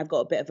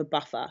a bit of a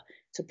buffer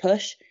to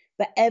push,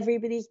 but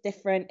everybody's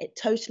different. It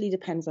totally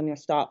depends on your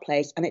start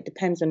place, and it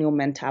depends on your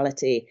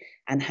mentality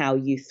and how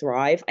you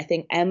thrive. I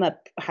think Emma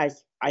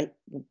has, I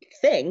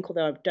think,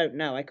 although I don't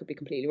know, I could be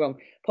completely wrong,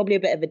 probably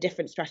a bit of a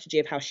different strategy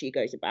of how she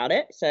goes about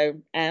it.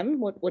 So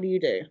what do you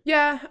do?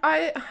 Yeah,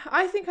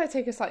 I think I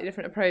take a slightly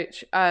different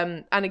approach.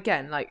 And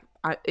again, like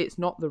it's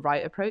not the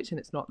right approach and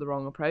it's not the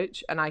wrong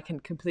approach. And I can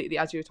completely,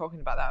 as you were talking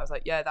about that, I was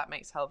like, yeah, that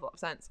makes a hell of a lot of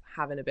sense.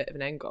 Having a bit of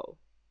an end goal,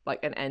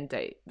 like an end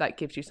date, that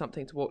gives you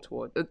something to work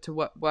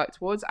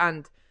towards.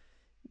 And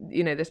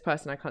this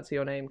person, I can't see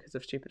your name because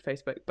of stupid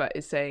Facebook, but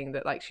is saying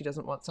that like she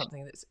doesn't want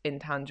something that's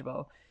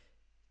intangible.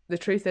 The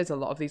truth is, a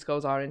lot of these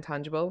goals are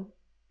intangible,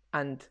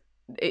 and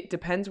it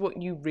depends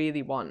what you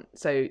really want.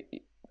 So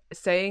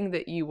saying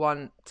that you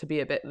want to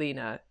be a bit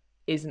leaner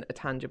isn't a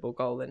tangible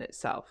goal in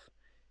itself.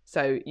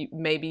 So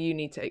maybe you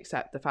need to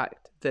accept the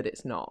fact that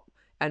it's not.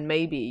 And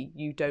maybe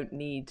you don't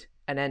need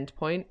an end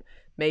point.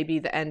 Maybe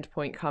the end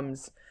point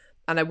comes,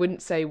 and I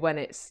wouldn't say when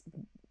it's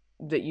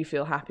that you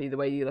feel happy the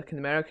way you look in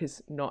the mirror,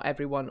 because not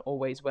everyone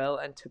always will.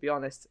 And to be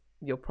honest,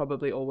 you'll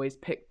probably always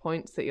pick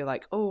points that you're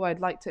like, oh, I'd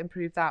like to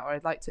improve that, or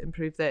I'd like to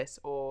improve this,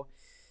 or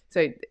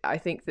so I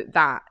think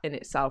that in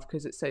itself,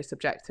 because it's so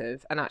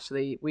subjective, and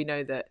actually we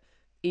know that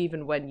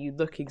even when you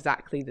look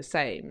exactly the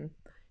same,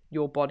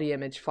 your body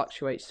image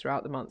fluctuates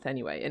throughout the month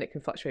anyway, and it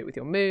can fluctuate with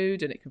your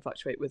mood, and it can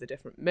fluctuate with a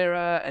different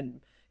mirror, and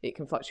it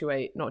can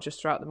fluctuate not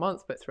just throughout the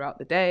month but throughout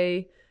the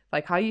day.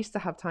 Like I used to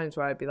have times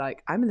where I'd be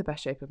like, I'm in the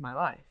best shape of my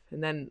life,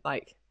 and then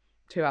like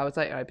 2 hours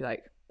later I'd be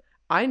like,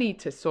 I need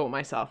to sort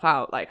myself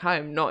out, like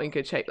I'm not in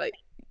good shape. Like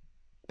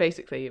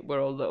basically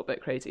we're all a little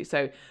bit crazy.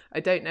 So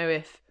I don't know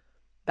if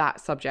that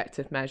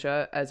subjective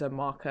measure as a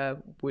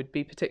marker would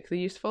be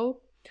particularly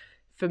useful.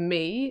 For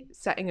me,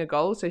 setting a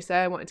goal, so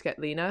say I wanted to get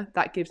leaner,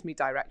 that gives me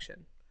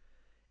direction.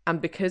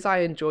 And because I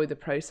enjoy the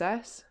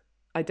process,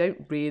 I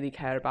don't really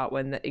care about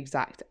when the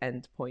exact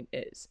end point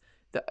is.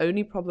 The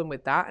only problem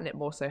with that, and it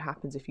more so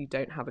happens if you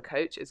don't have a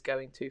coach, is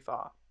going too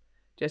far.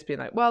 Just being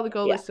like, well, the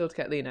goal is still to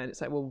get leaner. And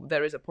it's like, well,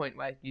 there is a point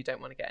where you don't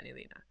want to get any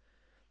leaner.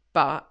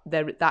 But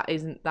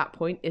that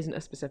point isn't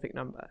a specific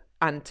number.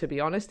 And to be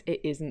honest,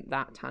 it isn't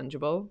that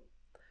tangible.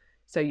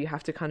 So you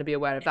have to kind of be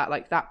aware of that.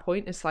 Like that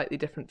point is slightly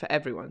different for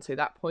everyone. So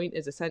that point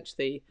is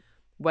essentially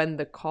when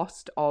the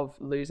cost of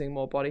losing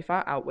more body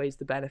fat outweighs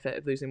the benefit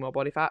of losing more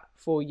body fat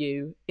for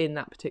you in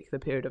that particular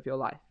period of your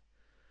life.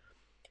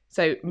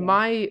 So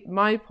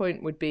my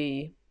point would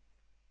be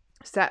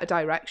set a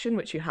direction,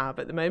 which you have.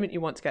 At the moment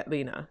you want to get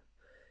leaner,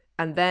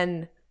 and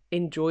then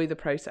enjoy the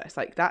process.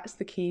 Like that's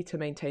the key to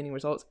maintaining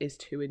results, is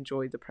to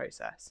enjoy the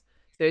process.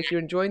 So if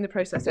you're enjoying the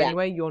process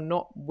anyway, you're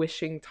not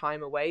wishing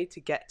time away to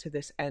get to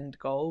this end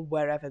goal,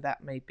 wherever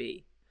that may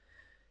be.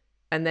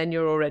 And then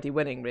you're already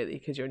winning, really,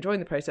 because you're enjoying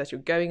the process,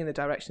 you're going in the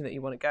direction that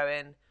you want to go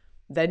in,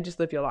 then just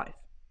live your life.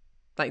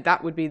 Like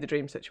that would be the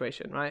dream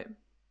situation, right?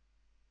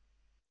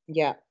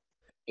 Yeah.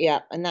 Yeah.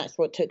 And that's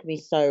what took me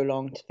so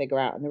long to figure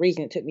out. And the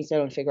reason it took me so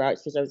long to figure out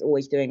is because I was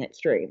always doing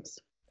extremes.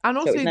 And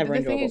also, so it was never the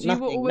enjoyable. thing is, you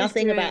were always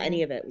nothing about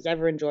any of it was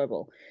ever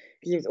enjoyable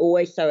because it was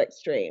always so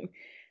extreme.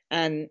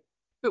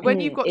 But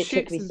when you've got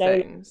shoots and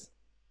things,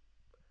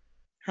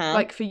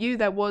 like for you,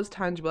 there was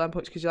tangible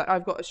endpoints because you're like,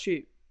 I've got a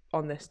shoot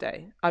on this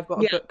day. I've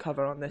got a book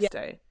cover on this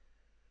day.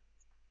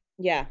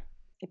 Yeah.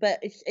 But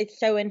it's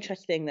so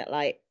interesting that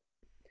like,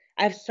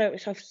 I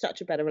have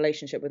such a better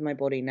relationship with my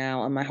body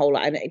now and my whole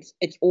life. And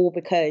it's all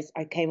because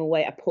I came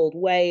away, I pulled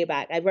way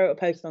back. I wrote a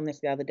post on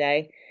this the other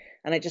day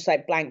and I just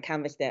like blank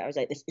canvassed it. I was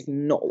like, this is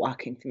not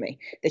working for me.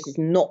 This is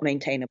not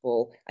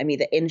maintainable. I'm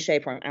either in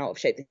shape or I'm out of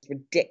shape. This is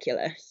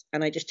ridiculous.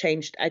 And I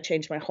changed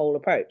my whole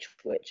approach,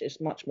 which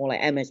is much more like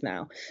Emma's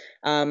now.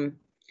 But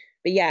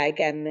yeah,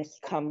 again, this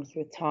comes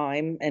with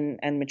time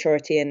and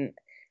maturity. And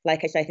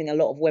like I say, I think a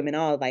lot of women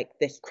are like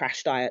this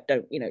crash diet,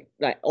 don't,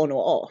 like on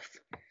or off.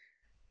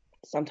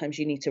 Sometimes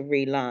you need to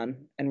relearn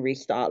and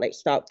restart,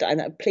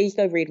 and please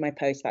go read my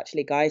post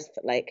actually, guys.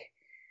 Like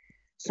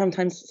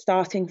sometimes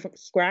starting from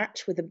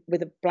scratch with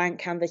a blank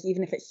canvas,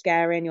 even if it's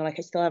scary and you're like,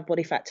 I still have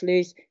body fat to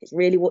lose, it's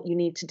really what you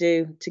need to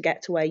do to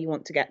get to where you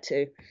want to get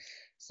to.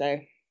 So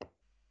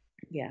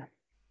yeah.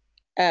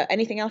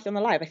 Anything else on the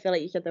live? I feel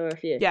like you said there were a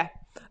few. Yeah.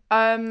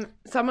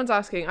 Someone's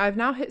asking, I've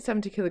now hit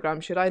 70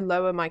 kilograms. Should I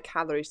lower my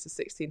calories to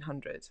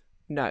 1600?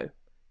 No.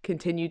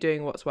 Continue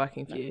doing what's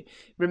working for you.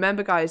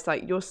 Remember, guys,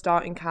 like your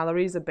starting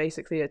calories are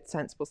basically a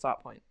sensible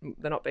start point.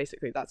 They're not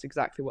basically, that's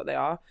exactly what they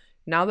are.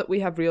 Now that we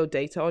have real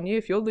data on you,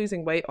 if you're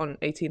losing weight on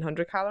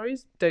 1800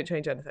 calories, don't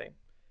change anything.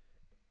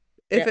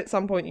 If at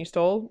some point you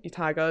stall, you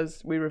tag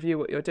us, we review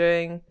what you're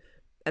doing,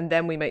 and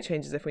then we make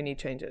changes if we need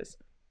changes.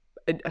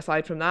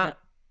 Aside from that,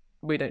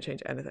 we don't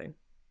change anything.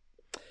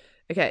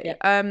 Okay.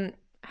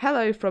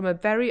 Hello from a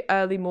very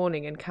early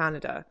morning in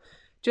Canada.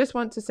 Just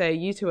want to say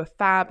you two are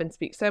fab and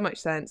speak so much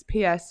sense.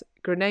 P.S.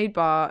 Grenade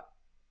bar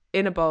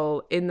in a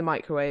bowl in the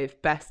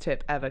microwave. Best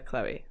tip ever,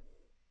 Chloe.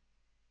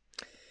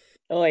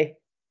 Oi.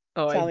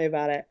 Tell me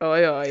about it.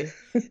 Oi.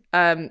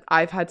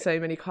 I've had so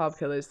many carb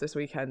killers this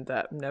weekend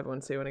that never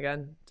want to see one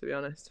again, to be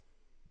honest.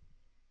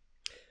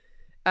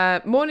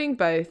 Morning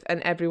both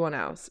and everyone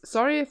else.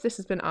 Sorry if this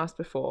has been asked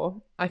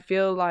before. I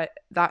feel like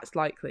that's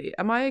likely.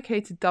 Am I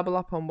okay to double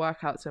up on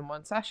workouts in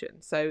one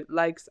session? So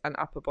legs and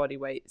upper body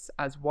weights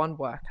as one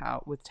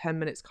workout with 10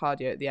 minutes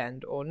cardio at the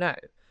end, or no?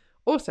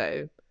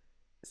 Also,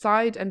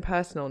 side and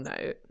personal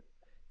note,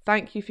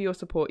 thank you for your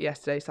support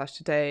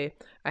yesterday/today.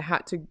 I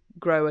had to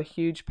grow a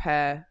huge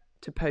pair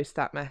to post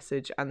that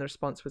message and the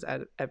response was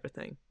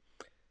everything.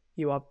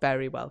 You are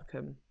very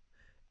welcome.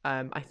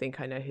 I think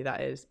I know who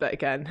that is, but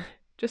again,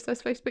 just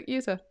as Facebook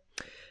user.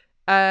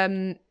 We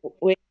know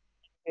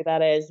who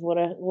that is.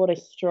 What a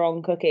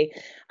strong cookie.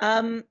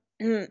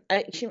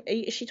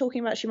 Is she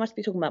talking about? She must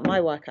be talking about my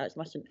workouts,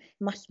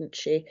 mustn't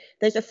she?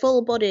 There's a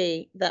full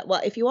body that.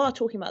 Well, if you are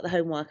talking about the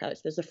home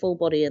workouts, there's a full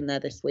body in there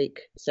this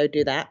week. So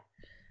do that.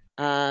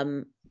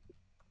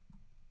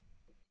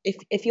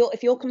 If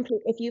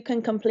you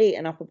can complete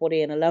an upper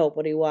body and a lower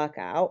body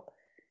workout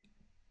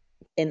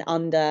in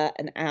under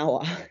an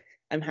hour,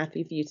 I'm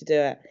happy for you to do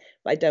it,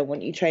 but I don't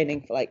want you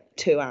training for like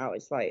 2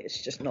 hours. Like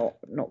it's just not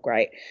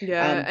great.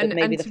 Yeah, and to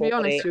be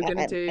honest, you're going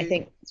to do, I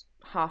think,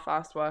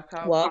 half-assed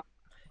workout. What?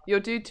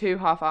 You'll do 2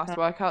 half-assed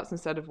workouts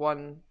instead of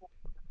 1.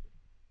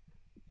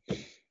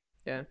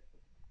 Yeah.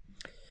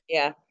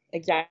 Yeah,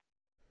 exactly.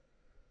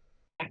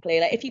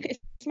 Like if you could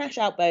smash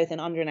out both in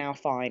under an hour,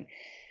 fine.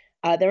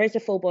 There is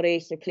a full body,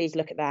 so please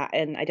look at that.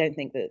 And I don't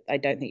think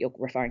you're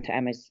referring to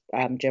Emma's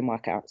gym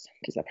workouts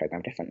because they're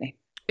programmed differently.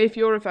 If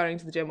you're referring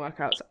to the gym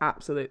workouts,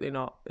 absolutely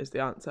not is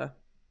the answer.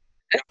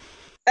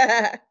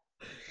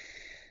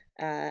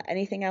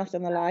 Anything else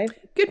on the live?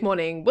 Good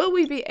morning. Will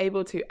we be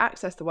able to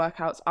access the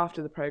workouts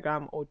after the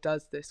program, or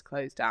does this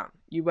close down?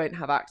 You won't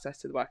have access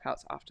to the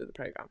workouts after the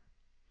program.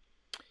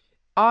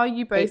 Are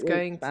you both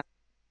going to...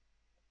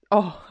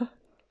 Oh,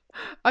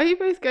 are you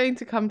both going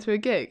to come to a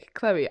gig?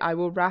 Chloe, I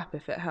will rap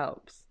if it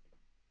helps.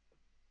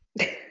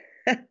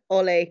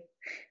 Ollie,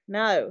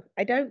 no,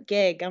 I don't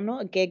gig. I'm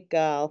not a gig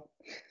girl.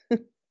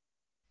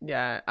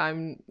 Yeah,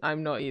 I'm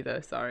not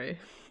either. Sorry,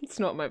 it's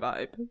not my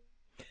vibe.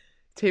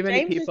 Too many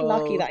James people. Is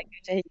lucky that I go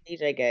to his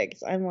DJ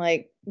gigs. I'm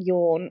like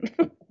yawn.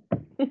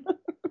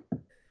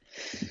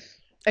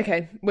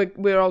 Okay,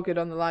 we're all good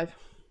on the live.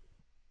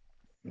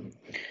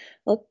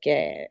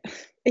 Okay,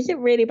 is it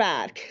really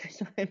bad?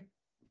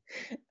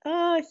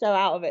 I'm so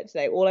out of it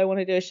today. All I want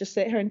to do is just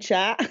sit here and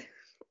chat.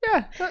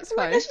 Yeah, that's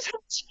fine. Let's just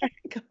have a chat,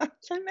 guys.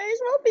 I may as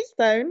well be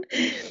stoned.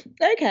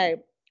 Okay,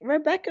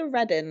 Rebecca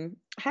Redden.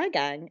 Hi,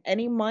 gang.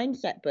 Any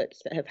mindset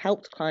books that have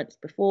helped clients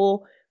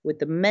before with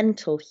the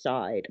mental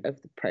side of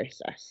the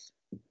process?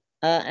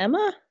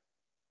 Emma?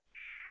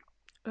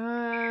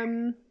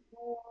 I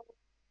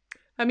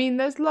mean,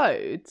 there's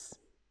loads.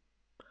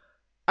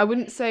 I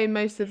wouldn't say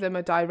most of them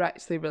are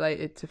directly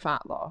related to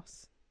fat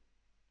loss.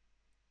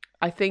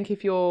 I think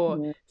if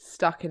you're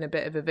stuck in a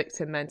bit of a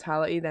victim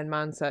mentality, then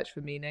Man's Search for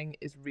Meaning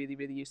is really,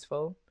 really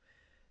useful.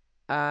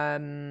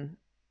 James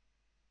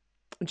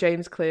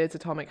Clear's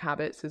Atomic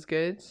Habits is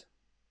good.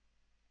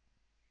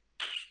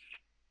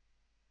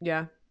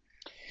 Yeah.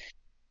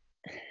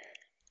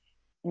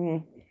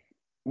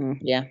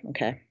 Yeah,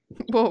 okay.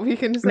 What were you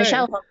going to say?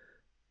 Michelle?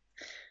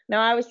 No,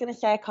 I was going to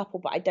say a couple,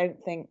 but I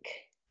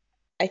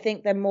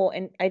think they're more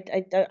I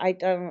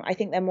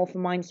think they're more for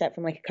mindset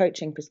from like a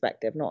coaching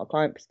perspective, not a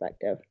client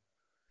perspective.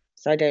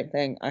 So I don't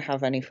think I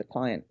have any for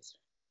clients.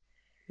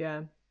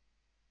 Yeah.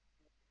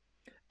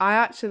 I Oh,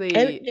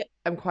 actually yeah.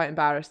 am quite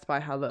embarrassed by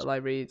how little I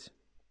read.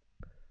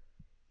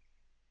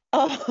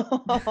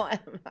 Oh,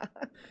 Emma.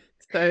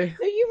 So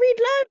No, you read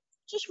loads.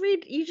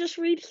 You just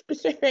read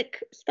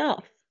specific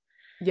stuff.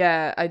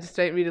 yeah, I just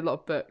don't read a lot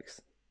of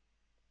books.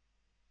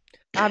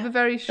 I have a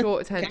very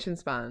short Okay. attention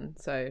span,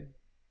 so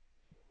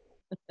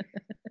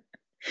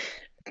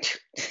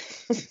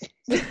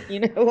You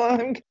know what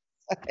I'm gonna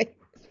say?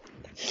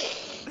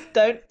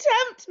 Don't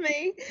tempt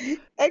me.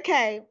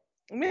 Okay,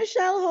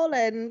 Michelle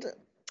Holland.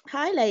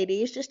 Hi,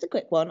 ladies. Just a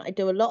quick one. I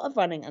do a lot of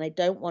running and I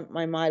don't want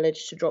my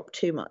mileage to drop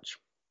too much.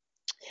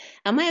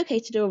 Am I okay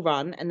to do a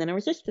run and then a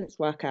resistance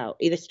workout,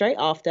 either straight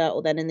after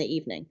or then in the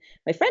evening?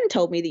 My friend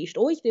told me that you should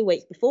always do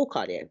weights before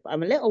cardio, but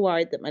I'm a little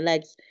worried that my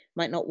legs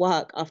might not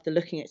work after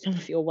looking at some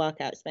of your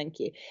workouts. Thank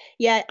you.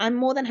 Yeah, I'm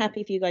more than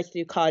happy for you guys to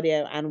do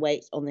cardio and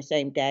weights on the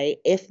same day.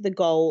 If the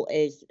goal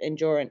is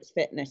endurance,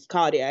 fitness,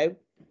 cardio,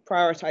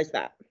 prioritize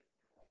that.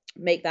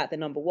 Make that the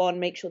number one.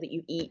 Make sure that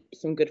you eat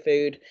some good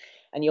food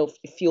and you're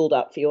fueled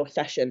up for your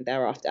session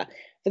thereafter.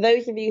 For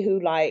those of you who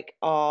like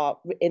are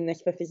in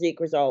this for physique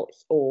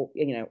results or,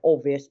 you know,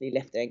 obviously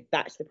lifting,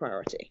 that's the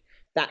priority.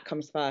 That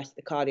comes first,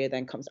 the cardio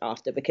then comes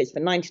after, because for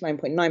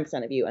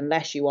 99.9% of you,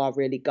 unless you are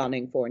really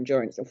gunning for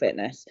endurance or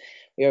fitness,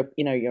 you're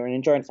an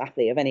endurance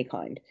athlete of any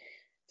kind.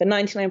 For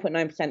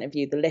 99.9% of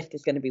you, the lift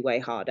is going to be way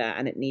harder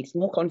and it needs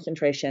more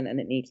concentration and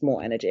it needs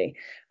more energy.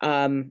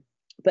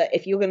 But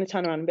if you're going to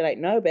turn around and be like,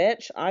 no,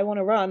 bitch, I want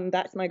to run,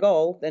 that's my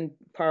goal, then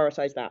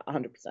prioritize that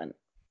 100%.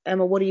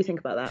 Emma, what do you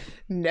think about that?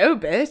 no,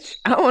 bitch,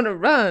 I want to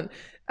run.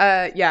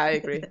 Yeah, I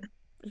agree.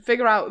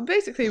 Figure out,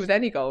 basically with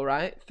any goal,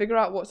 right? Figure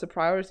out what's a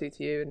priority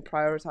to you and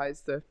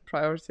prioritize the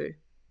priority.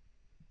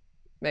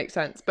 Makes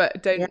sense.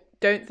 But Yeah.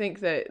 don't think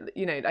that,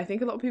 I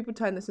think a lot of people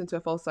turn this into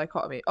a false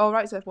dichotomy. Oh,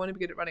 right, so if I want to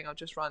be good at running, I'll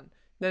just run.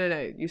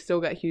 No. You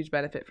still get a huge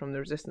benefit from the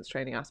resistance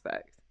training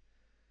aspect.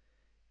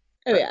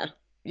 Oh, But yeah.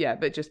 yeah,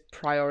 but just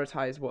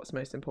prioritize what's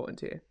most important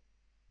to you.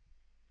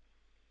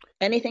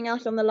 Anything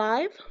else on the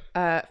live?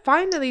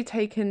 Finally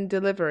taken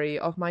delivery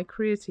of my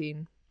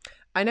creatine.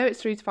 I know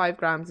it's 3 to 5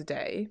 grams a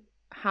day.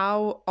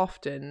 How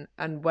often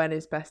and when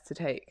is best to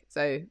take?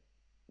 So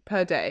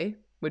per day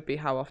would be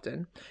how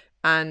often.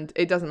 And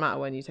it doesn't matter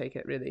when you take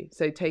it, really.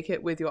 So take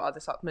it with your other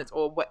supplements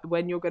or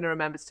when you're going to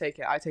remember to take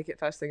it. I take it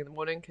first thing in the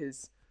morning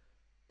because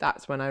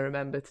that's when I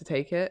remember to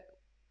take it.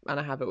 And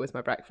I have it with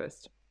my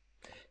breakfast.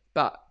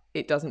 But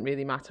it doesn't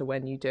really matter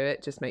when you do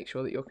it. Just make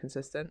sure that you're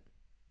consistent.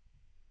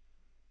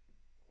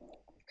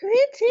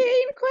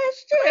 Creatine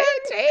question.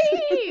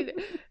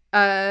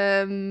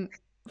 Creatine!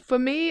 For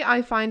me,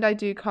 I find I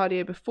do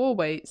cardio before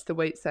weights. The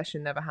weight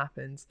session never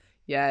happens.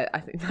 Yeah, I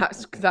think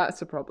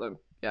that's a problem.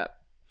 Yeah.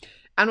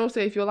 And also,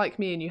 if you're like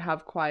me and you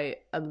have quite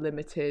a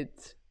limited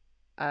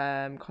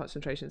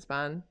concentration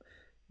span,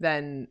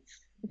 then,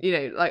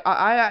 like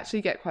I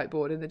actually get quite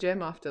bored in the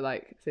gym after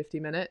like 50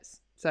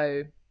 minutes.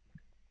 So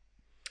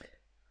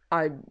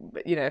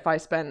if I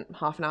spent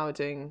half an hour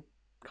doing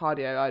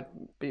cardio, I'd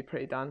be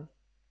pretty done.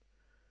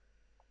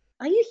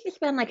 I used to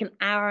spend like an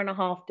hour and a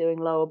half doing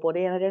lower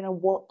body, and I don't know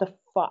what the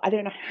fuck. I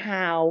don't know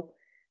how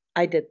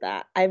I did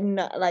that. I'm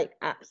not like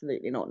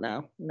absolutely not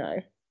now. No.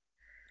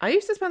 I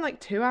used to spend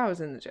like 2 hours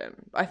in the gym.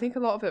 I think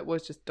a lot of it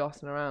was just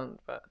dossing around,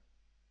 but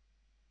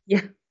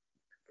Yeah.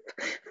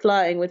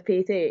 Flirting with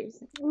PTs.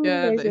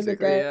 yeah, Those are the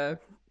basically, days.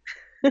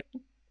 yeah.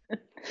 I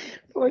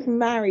was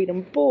married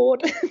and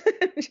bored.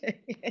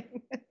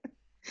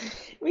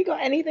 We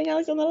got anything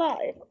else on the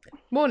live?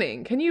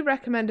 Morning. Can you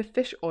recommend a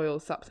fish oil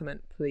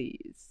supplement,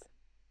 please?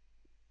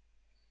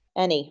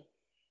 Any.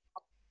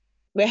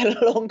 We had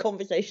a long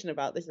conversation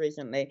about this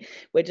recently.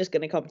 We're just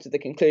going to come to the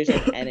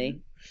conclusion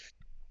any.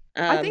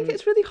 I think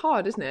it's really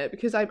hard, isn't it?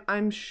 Because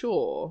I'm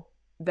sure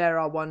there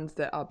are ones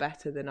that are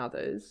better than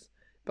others,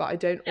 but I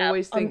don't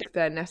always think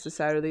they're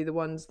necessarily the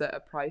ones that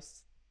are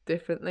priced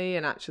differently.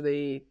 And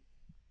actually,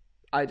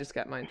 I just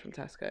get mine from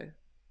Tesco.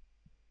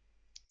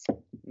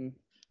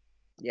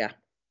 Yeah.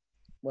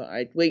 Well,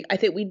 I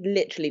think we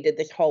literally did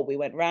this whole. We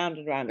went round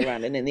and round and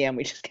round, and in the end,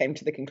 we just came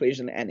to the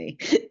conclusion that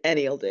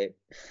any'll do.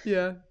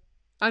 Yeah,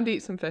 and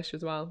eat some fish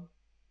as well.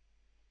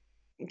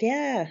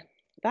 Yeah,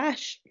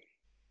 bash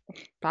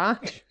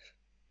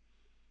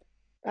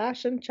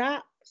and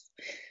chaps.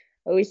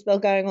 Are we still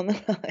going on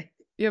the line?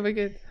 Yeah, we're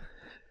good.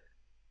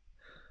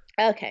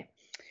 Okay,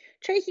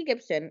 Tracy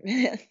Gibson.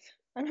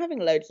 I'm having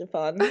loads of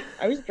fun.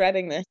 I was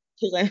dreading this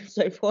because I'm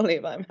so poorly,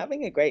 but I'm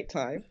having a great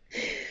time.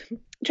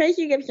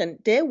 Tracy Gibson,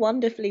 dear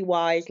wonderfully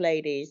wise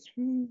ladies.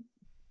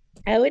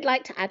 I would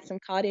like to add some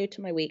cardio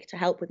to my week to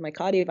help with my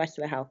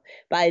cardiovascular health,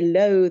 but I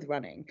loathe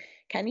running.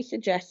 Can you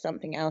suggest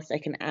something else I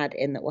can add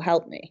in that will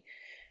help me?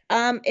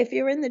 If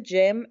you're in the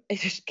gym,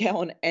 just get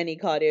on any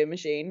cardio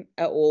machine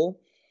at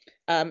all.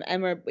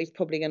 Emma is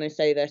probably going to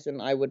say this,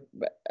 and I would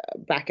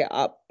back it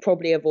up.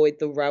 Probably avoid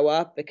the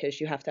rower because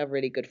you have to have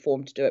really good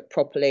form to do it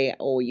properly,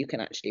 or you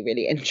can actually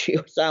really injure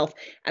yourself.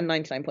 And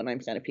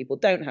 99.9% of people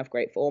don't have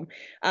great form.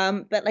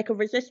 But like a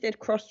resisted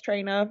cross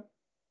trainer,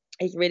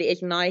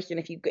 is nice, and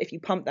if you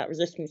pump that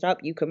resistance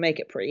up, you can make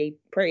it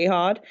pretty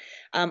hard.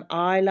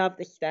 I love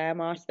the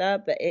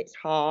Stairmaster, but it's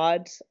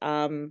hard.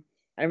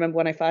 I remember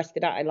when I first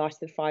did that, I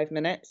lasted 5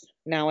 minutes.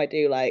 Now I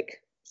do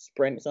like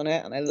sprints on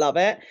it, and I love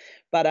it.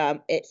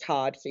 But it's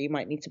hard, so you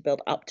might need to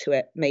build up to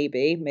it.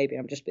 Maybe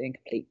I'm just being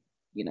complete,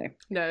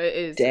 No, it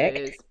is. dick.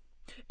 It is.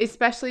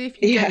 Especially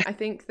if you don't. I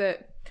think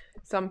that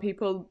some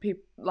people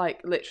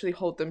like literally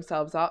hold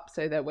themselves up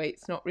so their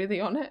weight's not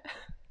really on it,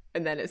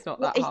 and then it's not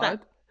that hard.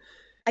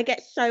 I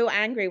get so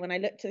angry when I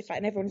look to the side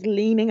and everyone's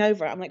leaning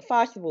over it. I'm like,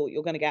 first of all,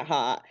 you're going to get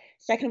hurt.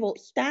 Second of all,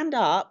 stand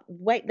up,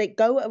 wait, like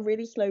go at a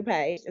really slow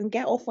pace and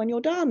get off when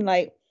you're done.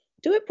 Like,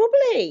 do it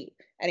properly.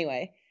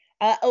 Anyway,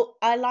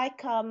 I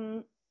like,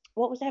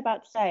 what was I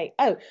about to say?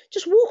 Oh,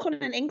 just walk on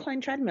an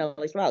incline treadmill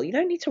as well. You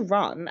don't need to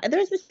run.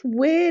 There's this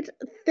weird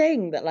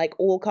thing that like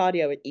all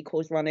cardio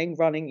equals running,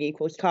 running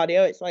equals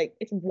cardio. It's like,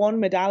 it's one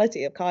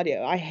modality of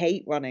cardio. I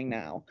hate running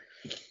now.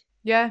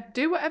 Yeah,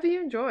 do whatever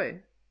you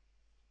enjoy.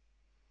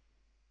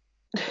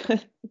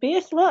 Be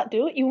a slut.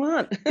 Do what you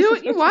want. Do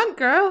what you want,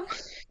 girl.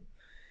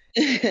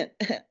 Do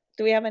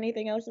we have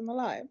anything else in the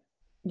live?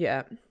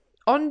 Yeah.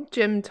 On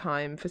gym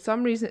time, for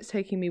some reason it's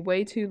taking me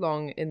way too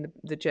long in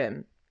the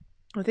gym.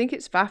 I think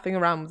it's faffing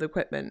around with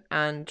equipment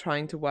and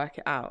trying to work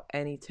it out.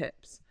 Any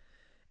tips?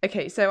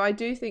 Okay, so I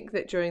do think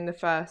that during the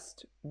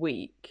first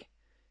week,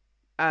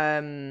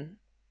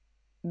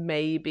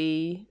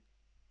 maybe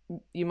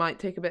you might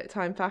take a bit of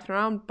time faffing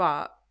around,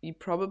 but you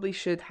probably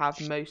should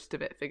have most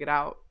of it figured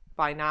out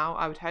by now,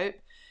 I would hope.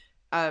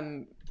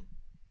 And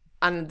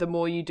the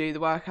more you do the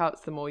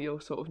workouts, the more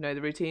you'll sort of know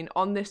the routine.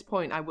 On this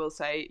point, I will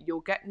say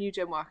you'll get new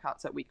gym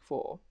workouts at week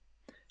 4,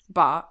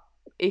 but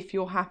if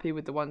you're happy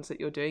with the ones that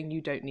you're doing,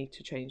 you don't need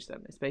to change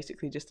them. It's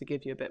basically just to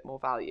give you a bit more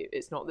value.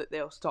 It's not that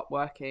they'll stop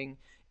working.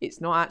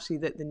 It's not actually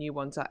that the new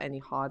ones are any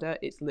harder.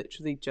 It's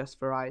literally just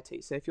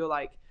variety. So if you're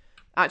like,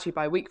 actually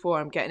by week 4,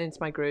 I'm getting into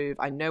my groove.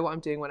 I know what I'm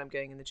doing when I'm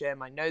going in the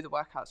gym. I know the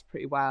workouts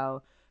pretty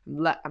well.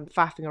 I'm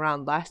faffing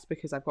around less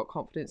because I've got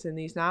confidence in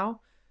these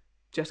now.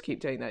 Just keep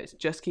doing those.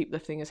 Just keep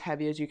lifting as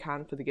heavy as you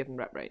can for the given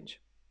rep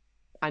range,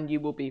 and you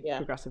will be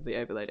progressively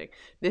overloading.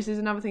 This is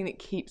another thing that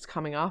keeps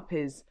coming up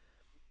is,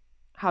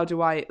 how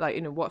do I,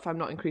 like, what if I'm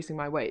not increasing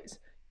my weights?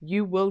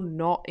 You will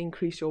not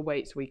increase your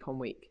weights week on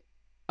week,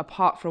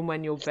 apart from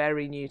when you're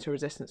very new to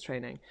resistance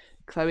training.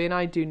 Chloe and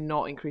I do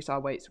not increase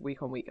our weights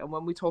week on week. And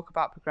when we talk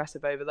about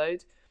progressive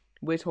overload,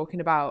 we're talking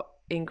about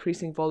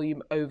increasing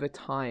volume over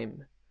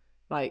time,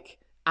 like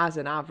as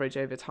an average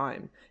over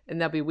time. And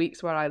there'll be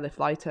weeks where I lift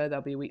lighter,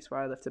 there'll be weeks where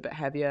I lift a bit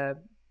heavier,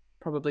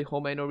 probably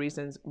hormonal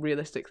reasons,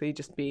 realistically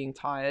just being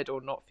tired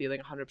or not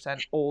feeling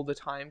 100% all the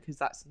time, because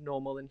that's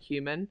normal and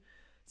human.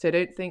 So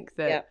don't think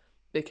that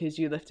because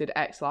you lifted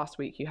X last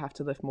week, you have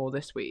to lift more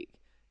this week.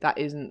 That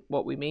isn't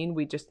what we mean.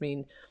 We just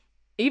mean,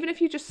 even if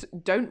you just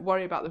don't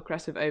worry about the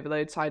progressive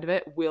overload side of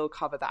it, we'll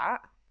cover that.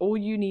 All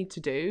you need to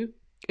do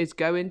is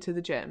go into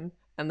the gym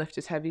and lift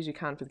as heavy as you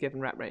can for the given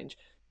rep range.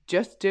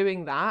 Just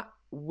doing that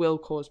will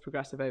cause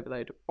progressive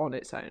overload on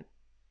its own.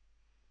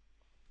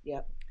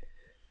 Yep.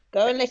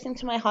 Go and listen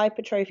to my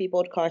hypertrophy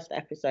podcast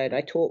episode.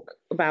 I talk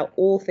about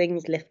all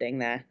things lifting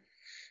there.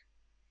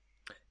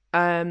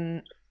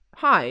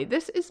 Hi,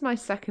 this is my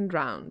second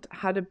round.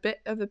 Had a bit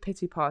of a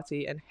pity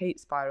party and hate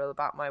spiral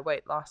about my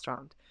weight last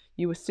round.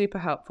 You were super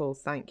helpful,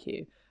 thank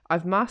you.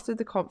 I've mastered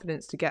the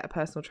confidence to get a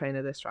personal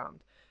trainer this round.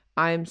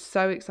 I am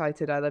so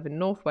excited. I live in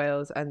North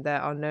Wales and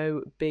there are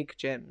no big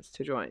gyms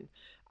to join.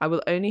 I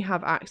will only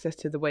have access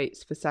to the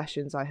weights for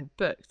sessions I have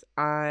booked.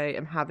 I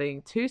am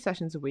having 2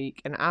 sessions a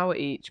week, an hour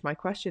each. My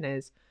question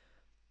is,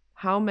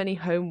 how many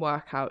home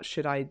workouts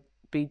should I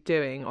be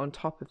doing on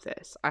top of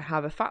this? I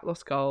have a fat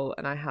loss goal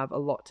and I have a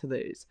lot to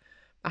lose.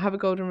 I have a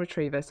golden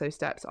retriever, so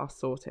steps are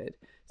sorted.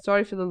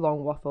 Sorry for the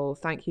long waffle.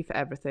 Thank you for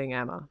everything,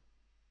 Emma.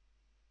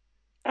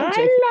 I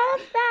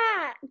love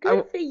that.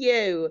 Good for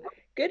you.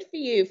 Good for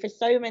you for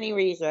so many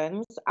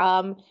reasons.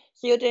 So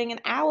you're doing an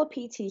hour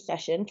PT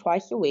session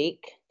twice a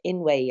week in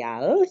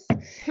Wales.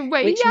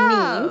 Which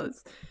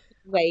means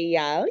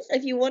Wales.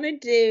 If you want to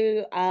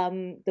do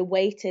the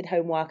weighted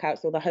home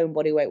workouts or the home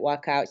body weight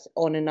workouts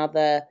on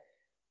another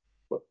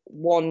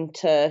 1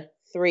 to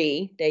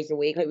 3 days a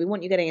week, like we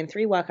want you getting in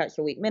 3 workouts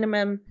a week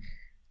minimum.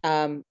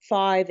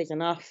 5 is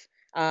enough.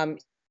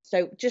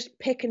 So just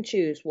pick and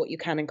choose what you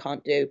can and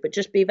can't do, but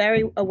just be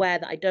very aware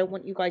that I don't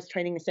want you guys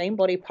training the same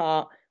body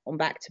part on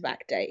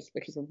back-to-back days,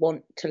 because we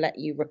want to let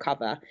you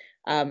recover.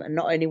 And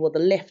not only will the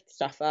lift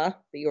suffer,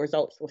 but your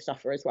results will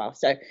suffer as well.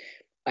 So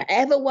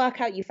whatever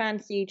workout you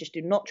fancy, just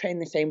do not train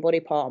the same body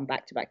part on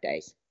back-to-back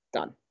days.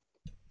 Done.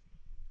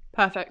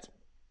 Perfect.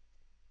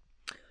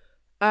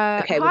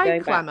 Okay, hi,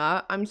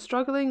 Chlemma. I'm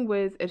struggling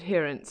with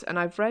adherence, and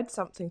I've read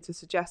something to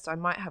suggest I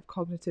might have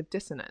cognitive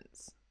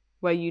dissonance,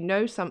 where you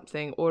know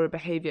something or a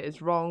behaviour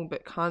is wrong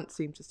but can't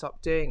seem to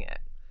stop doing it.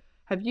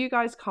 Have you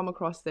guys come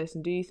across this,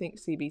 and do you think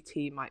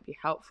CBT might be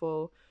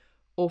helpful,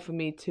 or for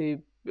me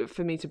to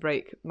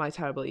break my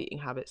terrible eating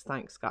habits?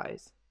 Thanks,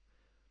 guys.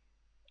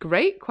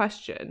 Great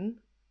question.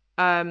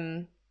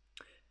 I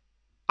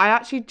I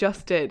actually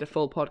just did a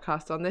full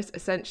podcast on this.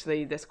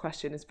 Essentially, this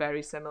question is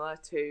very similar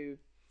to,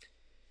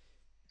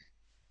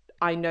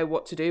 I know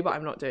what to do, but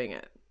I'm not doing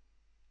it.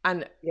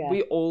 And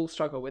we all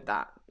struggle with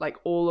that. Like,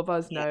 all of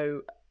us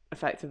know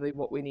effectively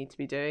what we need to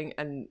be doing,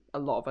 and a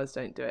lot of us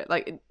don't do it.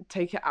 Like,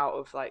 take it out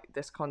of like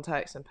this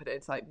context and put it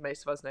into like,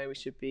 most of us know we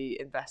should be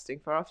investing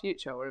for our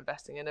future, or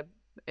investing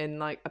in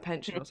like a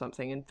pension or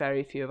something, and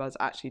very few of us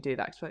actually do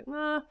that. It's like,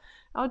 nah,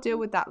 I'll deal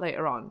with that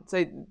later on.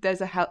 So there's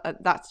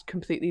that's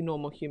completely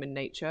normal human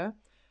nature.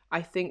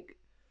 I think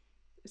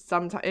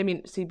sometimes, I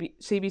mean,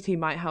 CBT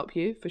might help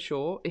you for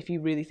sure if you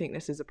really think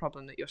this is a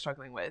problem that you're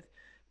struggling with,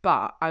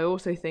 but I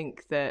also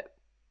think that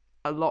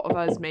a lot of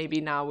us, maybe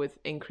now with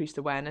increased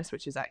awareness,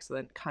 which is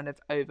excellent, kind of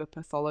over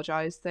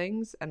pathologize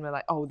things, and we're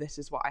like, oh, this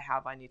is what I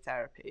have, I need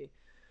therapy.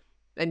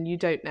 And you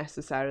don't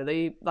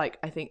necessarily. Like,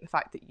 I think the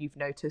fact that you've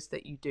noticed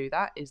that you do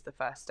that is the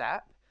first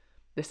step.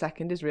 The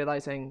second is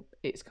realizing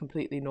it's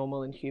completely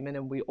normal and human,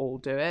 and we all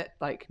do it.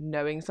 Like,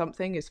 knowing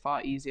something is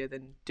far easier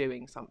than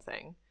doing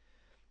something.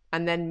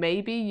 And then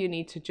maybe you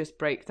need to just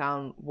break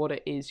down what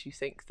it is you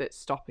think that's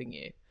stopping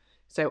you.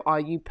 So are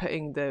you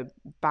putting the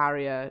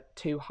barrier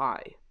too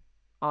high?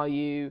 Are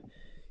you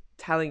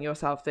telling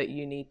yourself that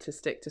you need to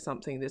stick to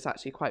something that's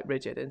actually quite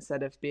rigid,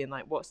 instead of being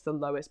like, what's the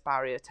lowest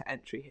barrier to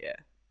entry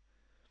here?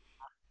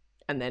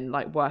 And then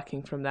like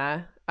working from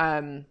there.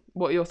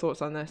 What are your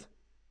thoughts on this?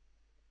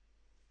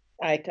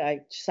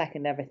 I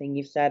second everything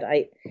you've said.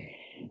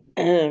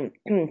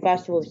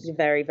 First of all, this is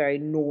very, very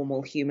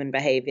normal human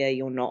behavior.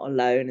 You're not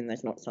alone, and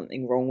there's not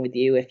something wrong with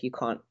you if you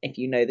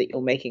know that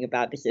you're making a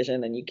bad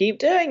decision and you keep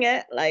doing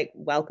it. Like,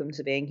 welcome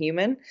to being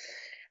human.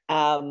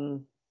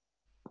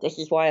 This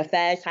is why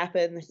affairs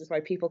happen. This is why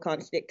people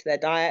can't stick to their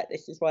diet.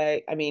 This is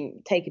why, I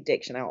mean, take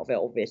addiction out of it,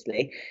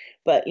 obviously.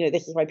 But,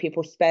 this is why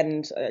people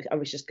spend, I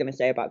was just going to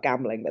say about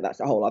gambling, but that's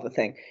a whole other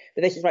thing.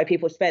 But this is why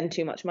people spend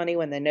too much money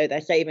when they know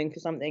they're saving for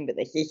something, but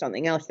they see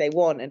something else they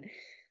want. And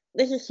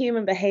this is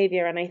human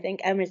behavior. And I think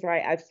Emma's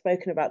right. I've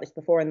spoken about this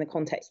before in the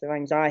context of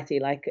anxiety,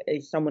 like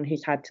as someone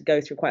who's had to go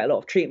through quite a lot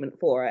of treatment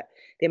for it.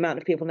 The amount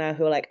of people now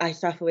who are like, I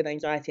suffer with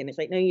anxiety. And it's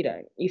like, no, you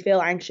don't. You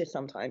feel anxious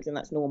sometimes, and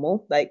that's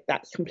normal. Like,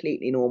 that's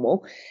completely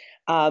normal.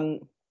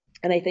 And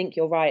I think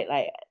you're right.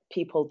 Like,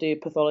 people do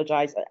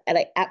pathologize,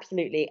 like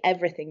absolutely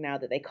everything now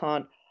that they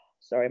can't.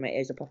 Sorry, my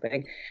ears are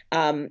popping.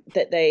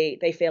 That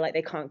they feel like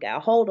they can't get a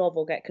hold of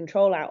or get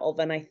control out of.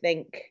 And I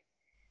think,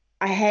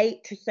 I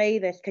hate to say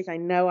this because I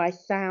know I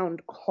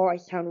sound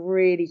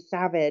really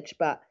savage,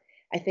 but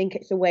I think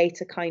it's a way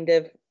to kind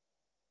of,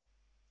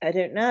 I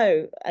don't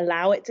know,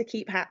 allow it to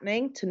keep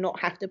happening, to not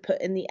have to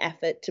put in the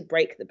effort to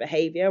break the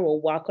behavior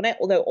or work on it.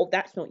 Although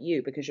that's not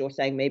you, because you're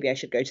saying maybe I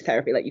should go to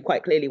therapy. Like, you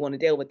quite clearly want to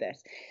deal with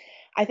this.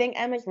 I think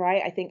Emma's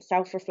right. I think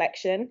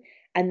self-reflection,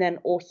 and then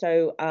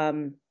also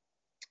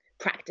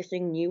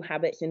practicing new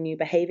habits and new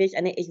behaviors.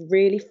 And it is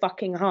really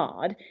fucking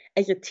hard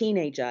as a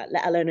teenager,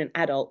 let alone an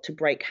adult, to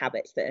break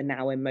habits that are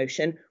now in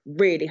motion.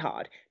 Really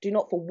hard. Do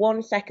not for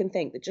 1 second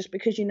think that just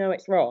because you know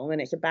it's wrong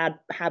and it's a bad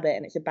habit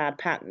and it's a bad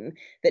pattern,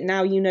 that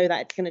now you know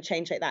that it's going to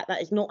change like that.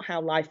 That is not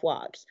how life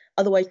works.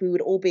 Otherwise, we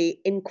would all be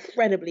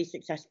incredibly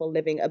successful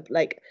living a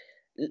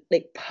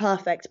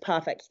perfect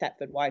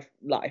Stepford wife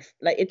life.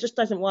 Like, it just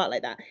doesn't work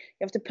like that.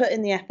 You have to put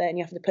in the effort and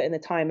you have to put in the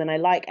time. And I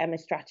like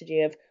Emma's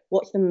strategy of,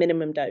 what's the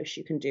minimum dose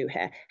you can do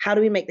here? How do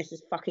we make this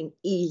as fucking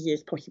easy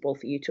as possible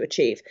for you to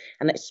achieve?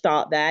 And let's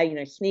start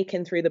there, sneak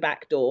in through the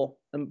back door,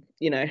 and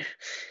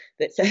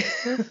that's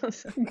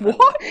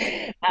what?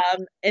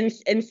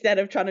 Instead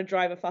of trying to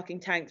drive a fucking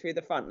tank through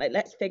the front. Like,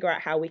 let's figure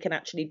out how we can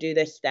actually do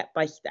this step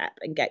by step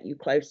and get you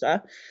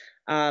closer.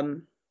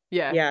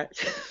 Yeah.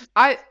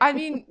 I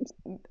mean,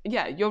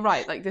 yeah, you're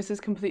right. Like, this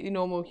is completely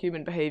normal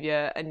human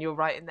behavior, and you're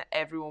right in that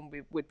everyone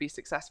would be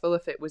successful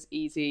if it was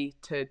easy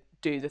to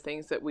do the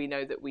things that we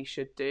know that we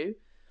should do.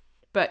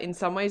 But in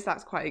some ways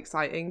that's quite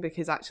exciting,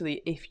 because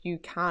actually, if you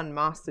can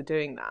master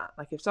doing that,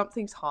 like, if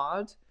something's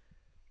hard,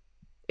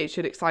 it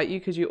should excite you,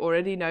 because you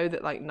already know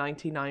that like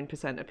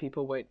 99% of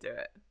people won't do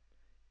it.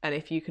 And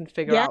if you can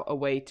figure out a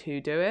way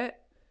to do it,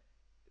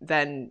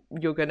 then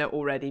you're going to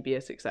already be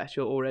a success.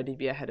 You'll already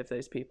be ahead of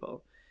those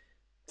people.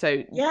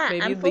 So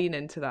maybe lean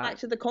into that. Back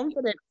to the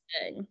confidence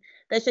thing.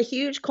 There's a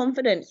huge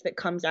confidence that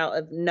comes out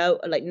of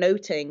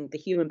noting the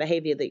human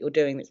behavior that you're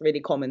doing that's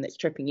really common, that's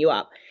tripping you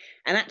up,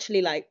 and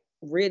actually like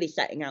really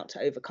setting out to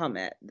overcome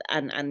it.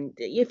 And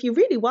if you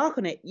really work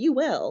on it, you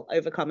will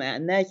overcome it.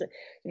 And there's,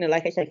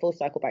 like I say, full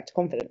cycle back to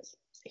confidence.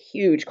 It's a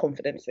huge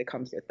confidence that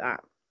comes with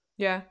that.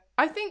 Yeah,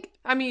 I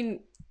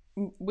mean,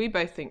 we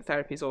both think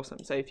therapy is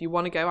awesome. So if you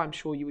want to go, I'm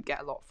sure you would get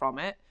a lot from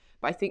it.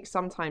 But I think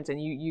sometimes, and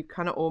you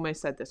kind of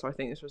almost said this, or I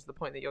think this was the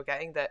point that you're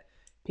getting, that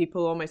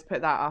people almost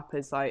put that up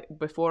as like,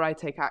 before I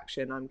take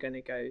action, I'm going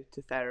to go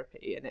to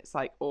therapy. And it's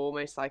like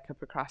almost like a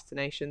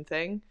procrastination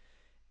thing.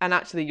 And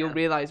actually, you'll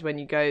realize when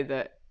you go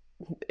that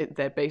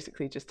they're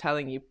basically just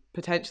telling you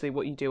potentially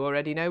what you do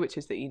already know, which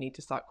is that you need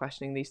to start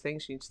questioning these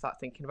things. You need to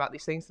start thinking about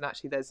these things. And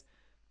actually,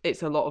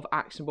 it's a lot of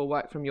actionable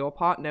work from your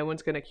part. No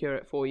one's going to cure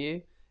it for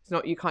you. It's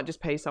not, you can't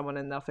just pay someone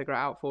and they'll figure it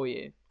out for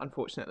you.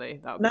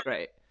 Unfortunately, that would be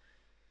great.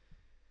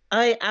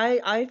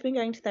 I've been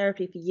going to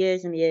therapy for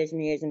years and years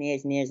and years and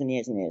years and years and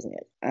years and years and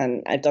years.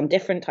 And I've done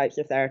different types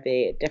of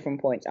therapy at different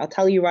points. I'll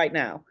tell you right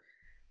now,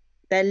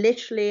 they're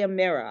literally a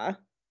mirror.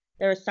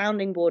 They're a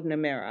sounding board and a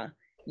mirror.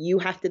 You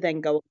have to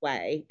then go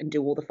away and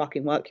do all the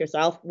fucking work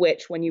yourself,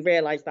 which when you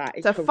realise that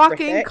is It's a horrific.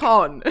 fucking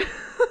con.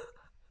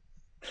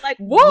 Like,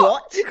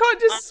 what? You can't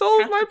just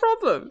solve my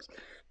problems.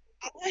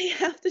 I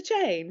have to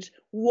change.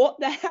 What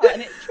the hell?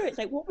 And it's true. It's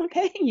like, what am I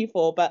paying you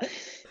for? But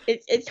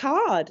it's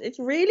hard. It's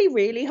really,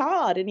 really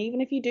hard. And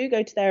even if you do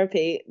go to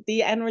therapy,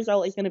 the end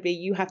result is going to be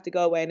you have to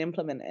go away and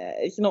implement it.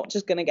 It's not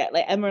just going to get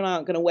like Emma and I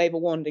aren't going to wave a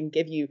wand and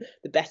give you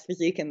the best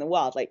physique in the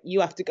world. Like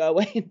you have to go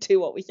away and do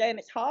what we say, and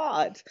it's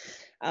hard.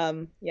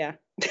 Yeah.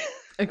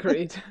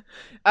 Agreed.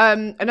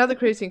 Another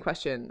creatine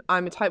question.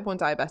 I'm a type 1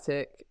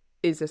 diabetic.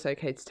 Is this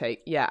okay to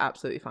take? Yeah,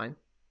 absolutely fine.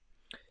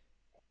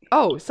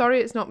 Oh,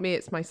 sorry, it's not me,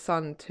 it's my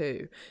son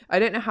too. I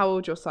don't know how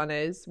old your son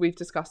is. We've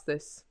discussed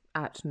this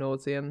ad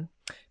nauseum,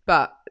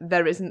 but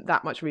there isn't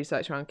that much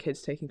research around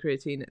kids taking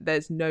creatine.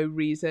 There's no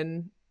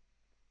reason,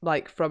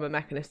 like from a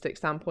mechanistic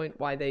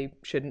standpoint, why they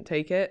shouldn't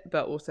take it,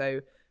 but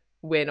also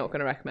we're not going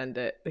to recommend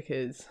it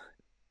because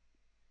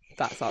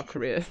that's our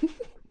career.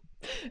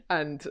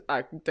 And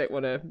I don't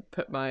want to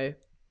put my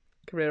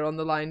career on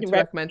the line to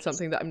recommend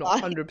something that I'm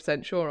not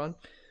 100% sure on.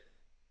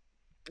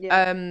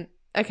 Yeah.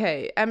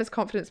 Okay, Emma's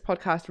Confidence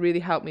podcast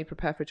really helped me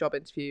prepare for a job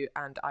interview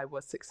and I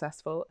was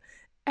successful.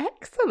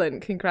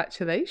 Excellent,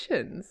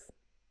 congratulations.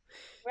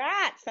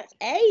 Congrats, that's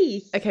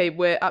ace. Okay,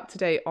 we're up to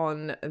date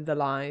on the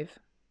live.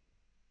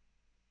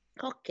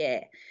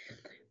 Okay.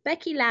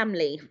 Becky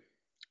Lamley.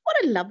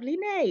 What a lovely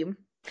name.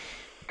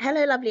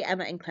 Hello, lovely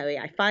Emma and Chloe.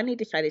 I finally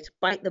decided to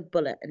bite the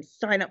bullet and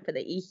sign up for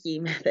the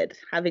EC method,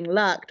 having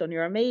lurked on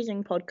your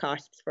amazing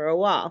podcasts for a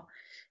while.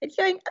 It's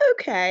going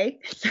okay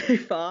so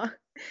far.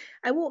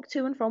 I walk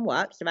to and from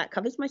work, so that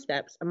covers my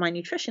steps, and my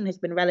nutrition has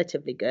been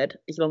relatively good,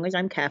 as long as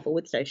I'm careful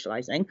with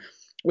socialising,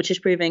 which is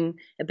proving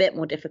a bit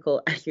more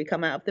difficult as we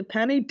come out of the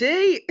penny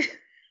D.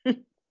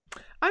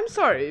 I'm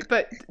sorry,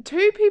 but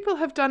 2 people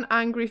have done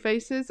angry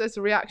faces as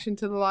a reaction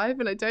to the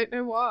live, and I don't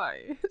know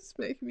why. It's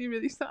making me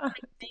really sad.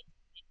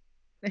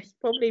 It's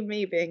probably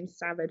me being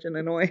savage and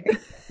annoying.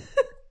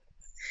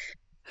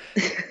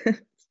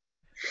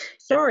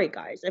 Sorry,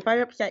 guys. If I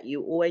upset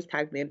you, always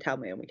tag me and tell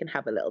me, and we can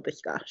have a little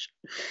discussion.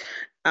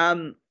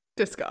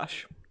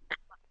 Discuss.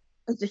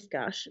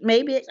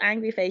 Maybe it's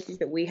angry faces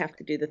that we have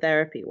to do the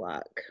therapy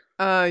work.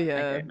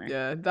 Okay,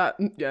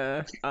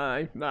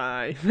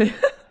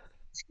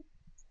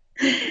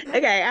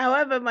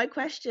 however, my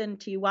question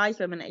to you wise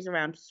women is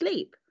around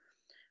sleep.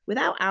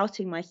 Without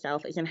outing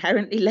myself as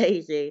inherently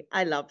lazy,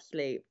 I love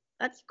sleep.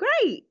 That's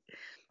great.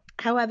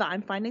 However,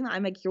 I'm finding that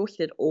I'm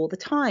exhausted all the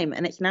time,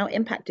 and it's now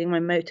impacting my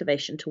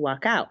motivation to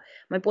work out.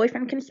 My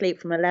boyfriend can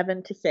sleep from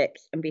 11 to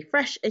 6 and be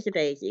fresh as a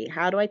daisy.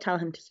 How do I tell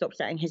him to stop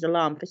setting his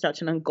alarm for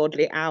such an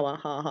ungodly hour?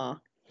 Ha ha.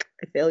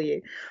 I feel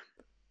you.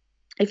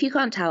 If you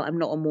can't tell, I'm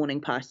not a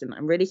morning person.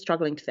 I'm really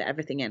struggling to fit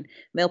everything in.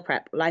 Meal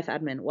prep, life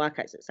admin,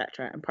 workouts,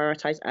 etc. and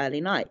prioritize early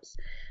nights.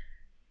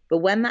 But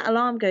when that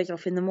alarm goes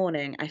off in the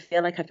morning, I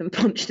feel like I've been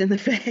punched in the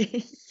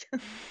face.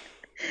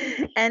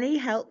 Any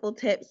helpful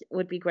tips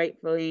would be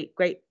greatly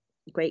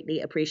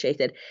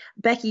appreciated.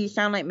 Becky, you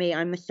sound like me.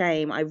 I'm the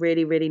same. I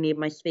really, really need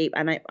my sleep,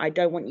 and I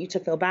don't want you to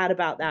feel bad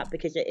about that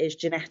because it is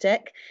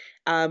genetic.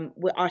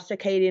 With our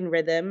circadian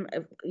rhythm,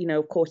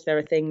 of course, there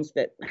are things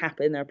that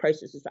happen. There are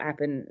processes that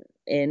happen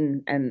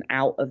in and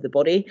out of the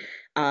body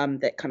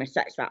that kind of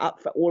sets that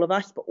up for all of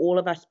us. But all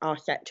of us are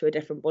set to a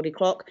different body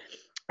clock,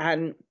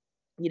 and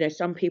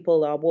some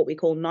people are what we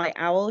call night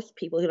owls,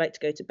 people who like to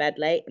go to bed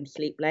late and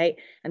sleep late,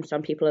 and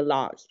some people are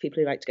larks, people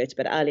who like to go to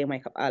bed early and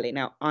wake up early.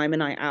 Now, I'm a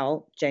night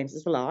owl, James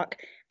is a lark,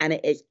 and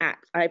it is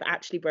I've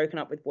actually broken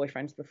up with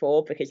boyfriends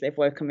before because they've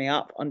woken me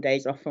up on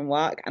days off from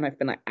work, and I've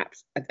been like,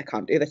 I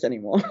can't do this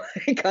anymore.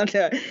 I can't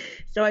do it.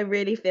 So I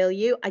really feel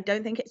you. I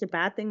don't think it's a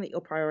bad thing that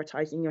you're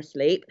prioritizing your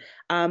sleep.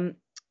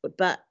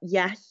 But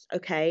yes,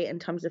 okay, in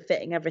terms of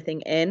fitting everything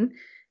in,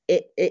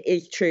 it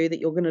is true that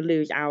you're going to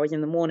lose hours in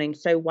the morning.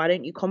 So why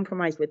don't you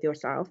compromise with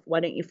yourself? Why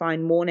don't you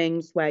find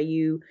mornings where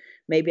you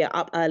maybe are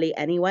up early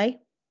anyway,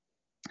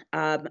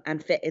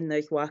 and fit in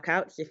those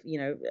workouts,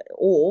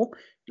 or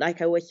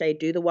like I always say,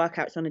 do the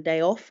workouts on a day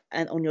off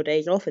and on your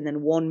days off, and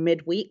then one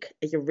midweek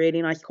is a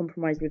really nice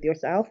compromise with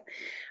yourself.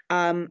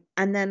 And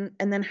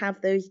then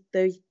have those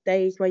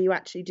days where you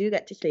actually do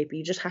get to sleep.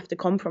 You just have to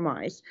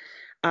compromise.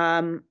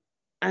 And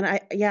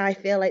I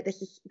feel like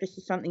this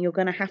is something you're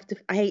going to have to,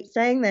 I hate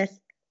saying this,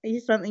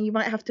 it's something you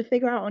might have to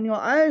figure out on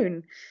your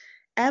own.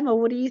 Emma,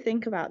 what do you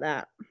think about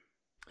that?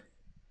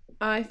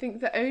 I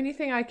think the only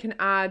thing I can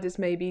add is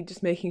maybe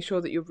just making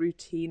sure that your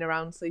routine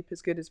around sleep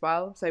is good as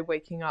well. So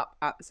waking up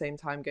at the same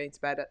time, going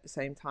to bed at the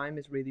same time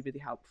is really,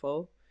 really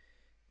helpful.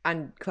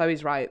 And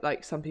Chloe's right,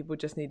 like some people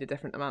just need a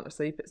different amount of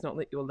sleep. It's not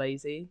that you're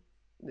lazy.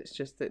 It's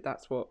just that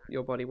that's what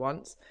your body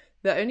wants.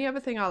 The only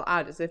other thing I'll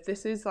add is if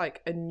this is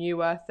like a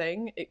newer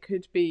thing, it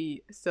could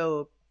be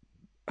still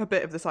a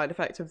bit of the side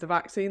effect of the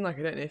vaccine. Like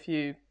I don't know if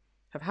you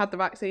have had the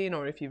vaccine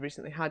or if you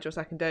recently had your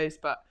second dose,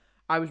 but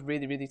I was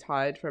really, really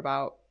tired for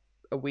about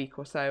a week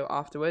or so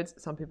afterwards.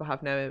 Some people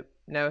have no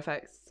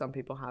effects, some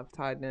people have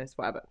tiredness,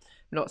 whatever.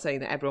 I'm not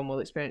saying that everyone will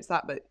experience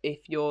that, but if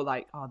you're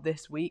like, oh,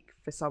 this week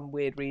for some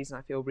weird reason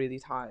I feel really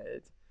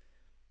tired,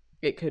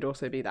 it could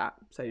also be that.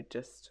 So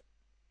just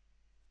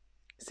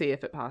see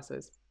if it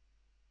passes.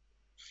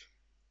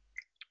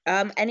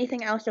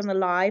 Anything else on the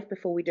live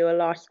before we do a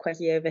last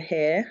question over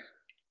here?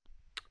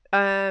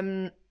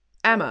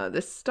 Emma,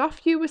 the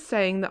stuff you were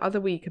saying the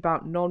other week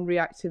about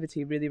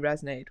non-reactivity really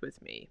resonated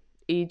with me,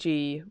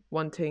 e.g.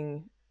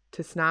 wanting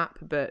to snap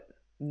but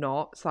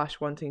not, /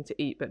 wanting to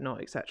eat but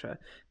not, etc.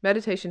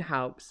 Meditation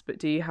helps, but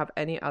do you have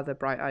any other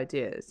bright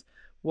ideas?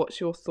 What's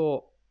your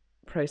thought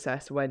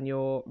process when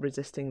you're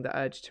resisting the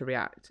urge to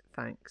react?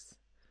 Thanks.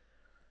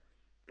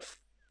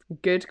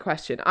 Good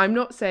question. I'm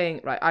not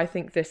saying, right, I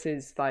think this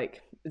is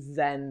like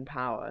Zen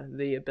power,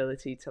 the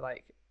ability to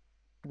like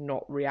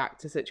not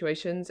react to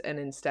situations and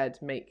instead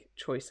make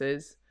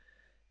choices.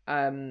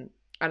 And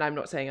I'm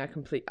not saying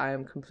I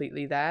am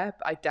completely there,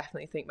 but I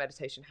definitely think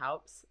meditation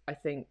helps. I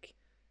think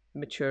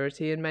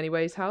maturity in many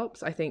ways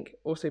helps. I think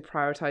also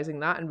prioritizing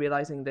that and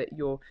realizing that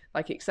you're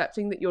like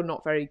accepting that you're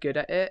not very good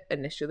at it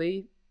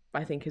initially,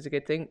 I think is a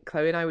good thing.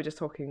 Chloe and I were just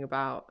talking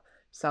about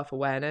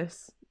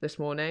self-awareness this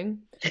morning,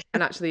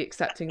 and actually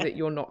accepting that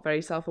you're not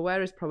very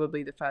self-aware is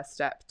probably the first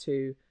step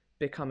to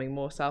becoming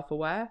more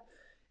self-aware.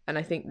 And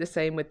I think the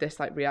same with this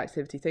like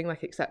reactivity thing,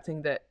 like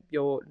accepting that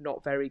you're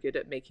not very good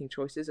at making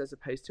choices as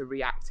opposed to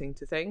reacting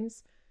to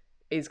things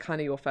is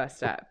kind of your first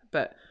step,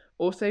 but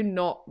also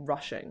not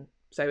rushing.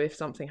 So if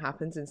something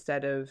happens,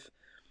 instead of,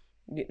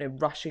 you know,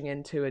 rushing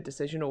into a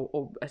decision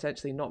or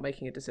essentially not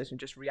making a decision,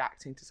 just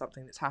reacting to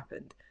something that's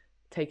happened,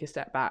 take a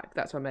step back.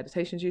 That's why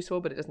meditation is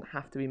useful, but it doesn't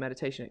have to be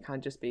meditation. It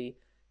can just be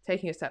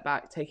taking a step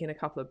back, taking a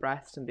couple of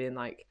breaths and being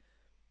like,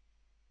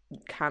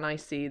 can I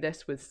see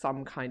this with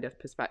some kind of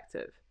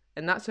perspective?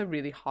 And that's a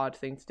really hard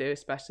thing to do,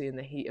 especially in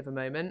the heat of a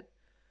moment.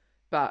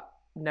 But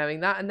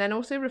knowing that, and then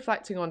also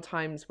reflecting on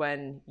times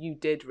when you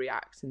did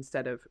react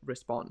instead of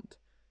respond.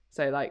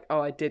 So like, oh,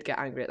 I did get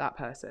angry at that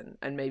person,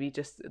 and maybe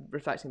just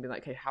reflecting, being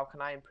like, okay, how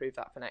can I improve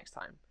that for next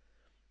time?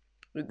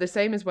 The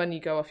same as when you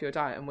go off your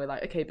diet and we're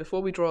like, okay,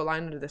 before we draw a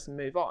line under this and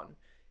move on,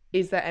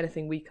 is there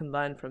anything we can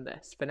learn from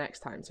this for next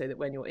time, so that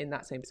when you're in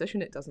that same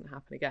position, it doesn't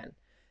happen again?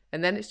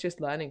 And then it's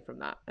just learning from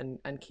that and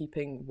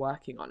keeping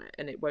working on it.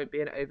 And it won't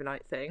be an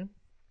overnight thing.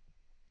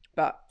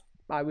 But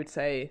I would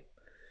say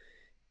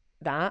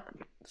that.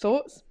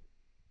 Thoughts?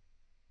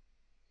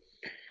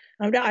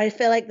 I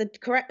feel like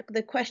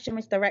the question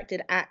was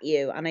directed at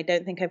you, and I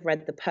don't think I've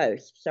read the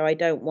post, so I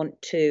don't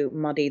want to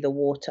muddy the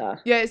water.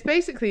 Yeah, it's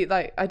basically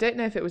like, I don't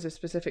know if it was a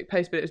specific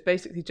post, but it was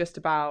basically just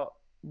about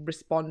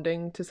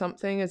responding to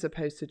something as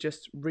opposed to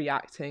just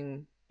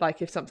reacting.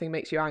 Like if something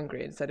makes you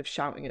angry, instead of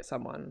shouting at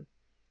someone,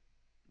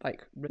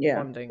 like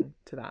responding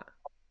to that.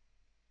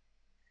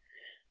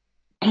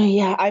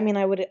 Yeah, I mean,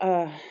 I would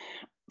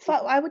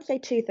say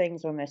two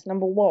things on this.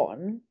 Number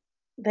one,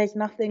 there's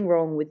nothing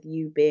wrong with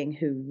you being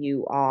who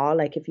you are.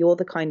 Like if you're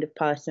the kind of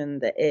person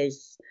that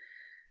is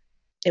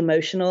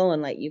emotional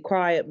and like you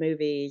cry at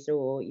movies,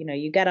 or you know,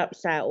 you get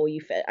upset, or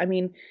I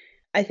mean,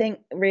 I think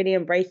really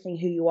embracing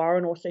who you are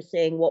and also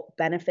seeing what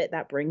benefit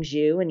that brings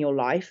you in your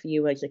life,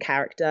 you as a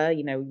character,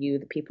 you know, you,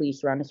 the people you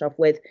surround yourself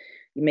with,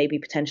 maybe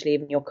potentially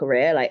even your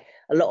career. Like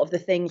a lot of the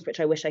things which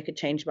I wish I could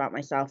change about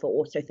myself are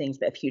also things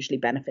that have hugely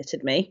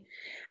benefited me.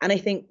 And I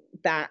think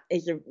that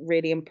is a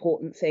really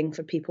important thing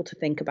for people to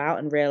think about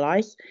and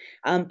realize.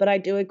 But I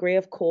do agree,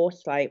 of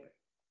course, like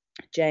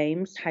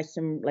James has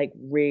some like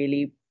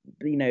really,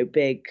 you know,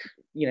 big,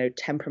 you know,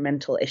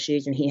 temperamental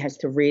issues, and he has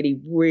to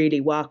really, really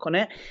work on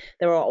it.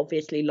 There are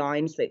obviously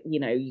lines that, you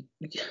know,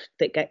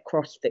 that get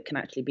crossed that can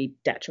actually be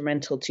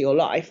detrimental to your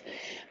life.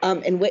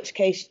 In which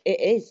case it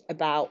is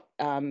about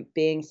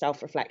being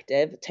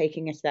self-reflective,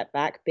 taking a step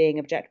back, being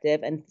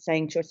objective, and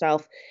saying to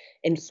yourself,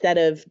 instead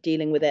of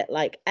dealing with it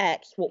like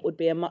X, what would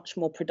be a much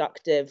more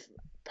productive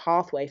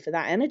pathway for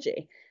that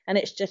energy? And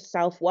it's just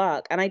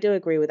self-work. And I do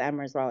agree with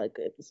Emma as well.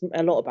 It's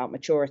a lot about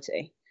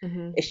maturity.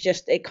 Mm-hmm. It's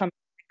just it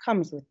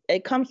comes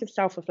with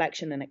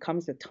self-reflection, and it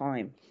comes with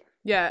time.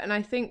 Yeah, and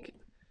I think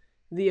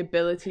the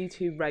ability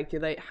to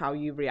regulate how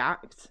you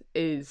react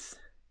is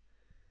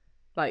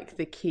like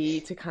the key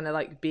to kind of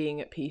like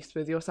being at peace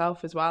with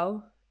yourself as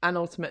well, and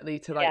ultimately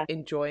to like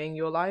enjoying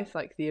your life.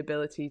 Like the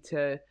ability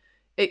to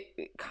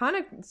it kind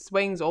of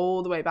swings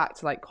all the way back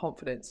to like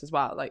confidence as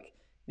well, like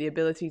the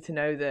ability to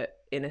know that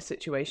in a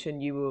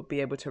situation you will be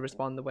able to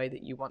respond the way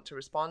that you want to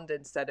respond,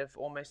 instead of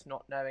almost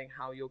not knowing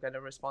how you're going to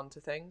respond to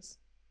things.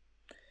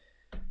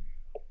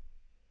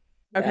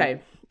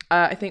 Okay,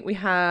 I think we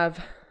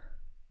have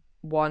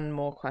one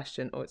more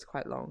question. Oh, it's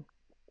quite long.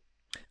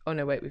 Oh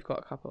no, wait, we've got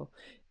a couple.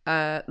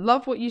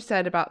 Love what you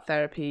said about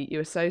therapy. You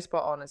are so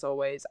spot on as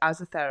always. As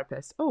a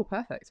therapist, oh,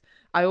 perfect.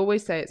 I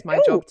always say it's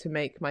my job to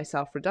make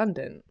myself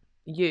redundant.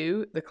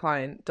 You, the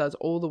client, does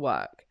all the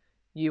work.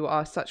 You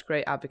are such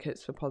great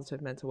advocates for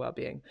positive mental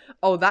well-being.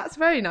 Oh, that's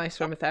very nice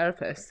from a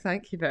therapist.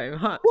 Thank you very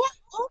much.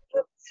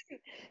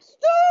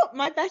 Stop! Well,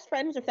 my best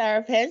friend's a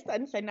therapist,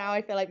 and so now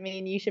I feel like me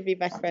and you should be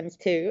best friends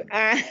too.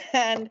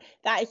 And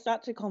that is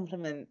such a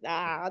compliment.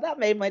 That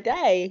made my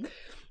day.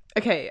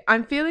 Okay,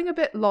 I'm feeling a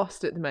bit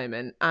lost at the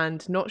moment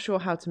and not sure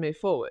how to move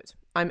forward.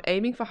 I'm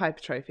aiming for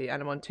hypertrophy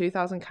and I'm on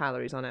 2,000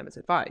 calories on Emma's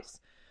advice.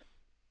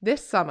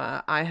 This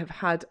summer, I have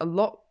had a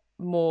lot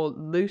more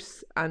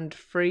loose and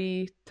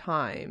free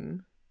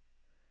time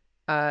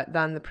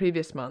than the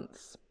previous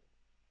months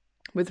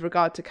with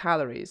regard to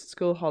calories,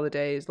 school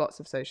holidays, lots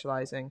of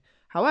socializing.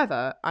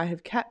 However, I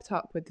have kept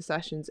up with the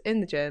sessions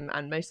in the gym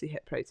and mostly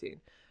hit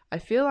protein. I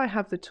feel I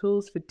have the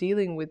tools for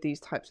dealing with these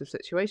types of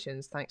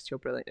situations thanks to your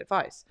brilliant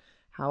advice.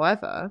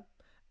 However,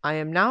 I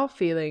am now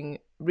feeling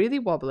really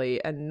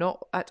wobbly and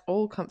not at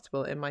all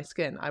comfortable in my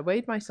skin. I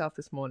weighed myself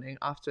this morning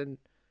after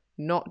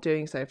not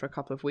doing so for a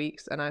couple of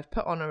weeks, and I've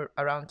put on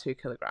around 2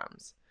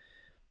 kilograms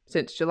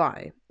since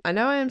July. I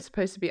know I am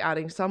supposed to be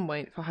adding some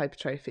weight for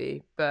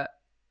hypertrophy, but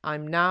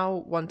I'm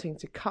now wanting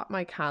to cut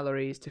my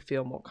calories to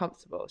feel more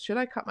comfortable. Should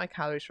I cut my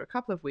calories for a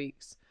couple of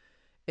weeks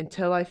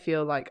until I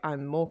feel like I'm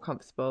at a more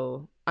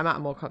comfortable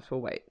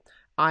weight?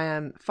 I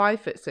am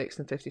 5'6"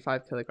 and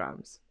 55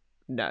 kilograms.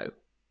 No.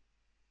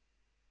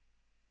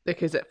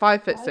 Because at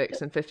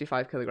 5'6" and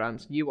 55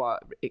 kilograms, you are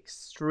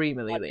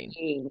extremely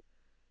lean.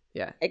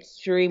 Yeah.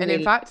 Extremely. And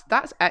in fact,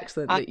 that's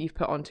excellent that you've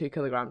put on 2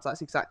 kilograms.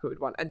 That's exactly what we'd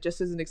want. And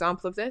just as an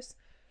example of this,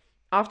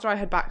 after I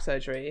had back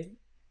surgery,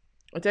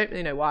 I don't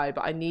really know why,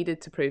 but I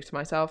needed to prove to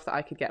myself that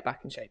I could get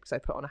back in shape because I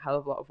put on a hell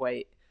of a lot of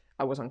weight.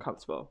 I was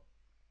uncomfortable.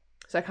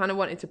 So I kind of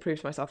wanted to prove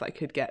to myself that I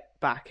could get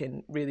back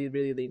in really,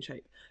 really lean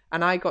shape.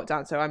 And I got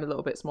down, so I'm a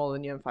little bit smaller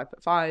than you, I'm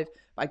 5'5",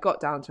 but I got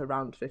down to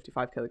around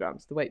 55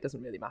 kilograms. The weight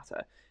doesn't really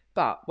matter.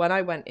 But when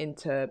I went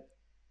into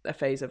a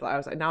phase of, I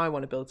was like, now I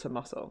want to build some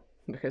muscle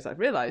because I've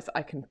realized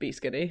I can be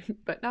skinny,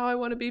 but now I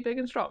want to be big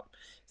and strong.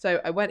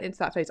 So I went into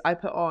that phase. I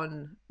put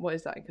on, what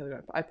is that in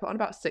kilograms? I put on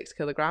about 6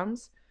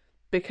 kilograms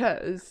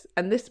because,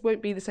 and this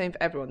won't be the same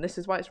for everyone. This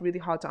is why it's really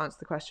hard to answer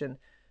the question,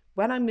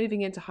 when I'm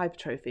moving into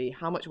hypertrophy,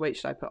 how much weight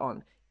should I put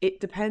on? It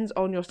depends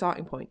on your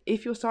starting point.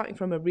 If you're starting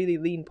from a really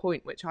lean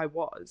point, which I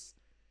was,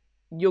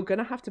 you're going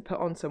to have to put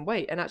on some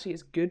weight. And actually,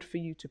 it's good for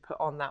you to put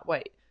on that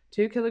weight.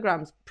 2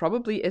 kilograms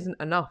probably isn't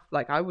enough.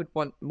 Like, I would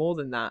want more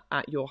than that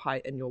at your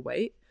height and your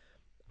weight.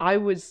 I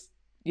was,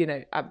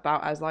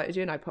 about as light as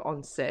you, and I put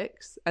on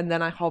 6, and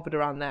then I hovered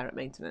around there at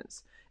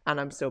maintenance, and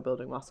I'm still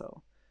building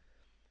muscle.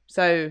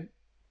 So,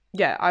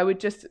 yeah, I would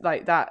just,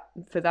 like, that,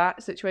 for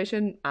that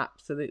situation,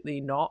 absolutely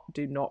not.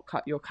 Do not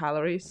cut your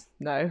calories.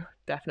 No,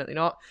 definitely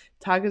not.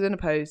 Tag us in a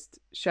post,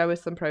 show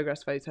us some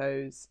progress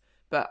photos,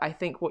 but I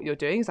think what you're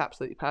doing is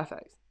absolutely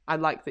perfect. I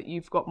like that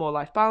you've got more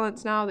life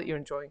balance now, that you're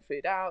enjoying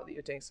food out, that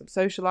you're doing some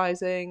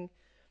socializing.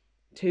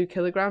 2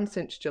 kilograms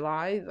since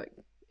July, like,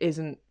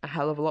 isn't a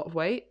hell of a lot of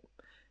weight.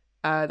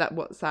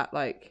 What's that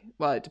like?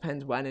 Well, it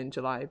depends when in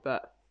July,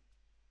 but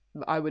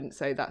I wouldn't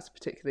say that's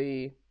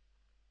particularly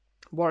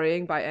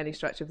worrying by any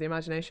stretch of the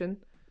imagination.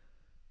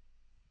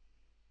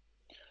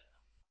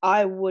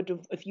 I would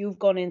have, if you've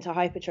gone into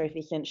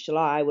hypertrophy since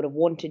July, I would have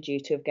wanted you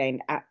to have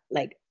gained at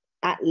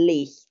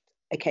least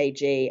a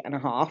kg and a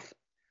half.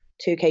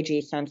 2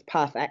 kg sounds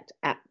perfect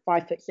at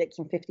 5'6"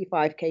 and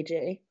 55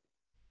 kg,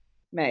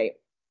 mate.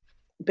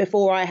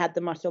 Before I had the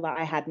muscle that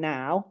I had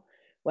now,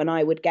 when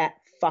I would get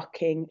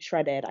fucking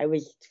shredded, I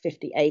was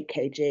 58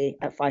 kg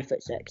at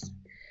 5'6".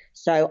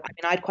 So, I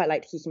mean, I'd quite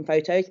like to see some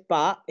photos,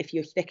 but if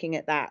you're sticking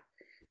at that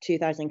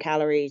 2,000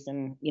 calories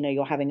and,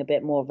 you're having a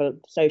bit more of a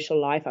social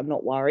life, I'm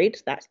not worried.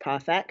 That's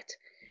perfect.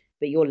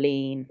 But you're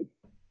lean.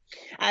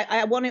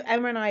 I want to,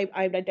 Emma and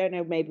I don't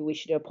know, maybe we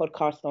should do a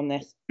podcast on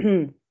this.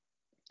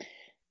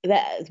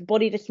 That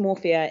body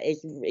dysmorphia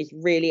is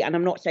really, and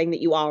I'm not saying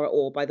that you are at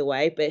all, by the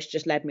way, but it's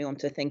just led me on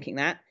to thinking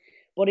that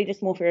body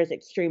dysmorphia is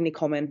extremely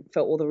common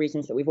for all the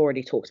reasons that we've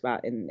already talked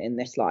about in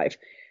this live.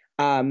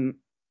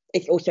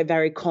 It's also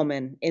very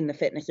common in the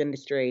fitness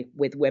industry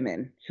with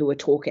women who are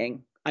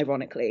talking,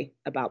 ironically,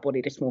 about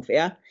body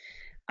dysmorphia.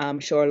 I'm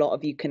sure a lot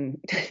of you can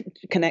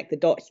connect the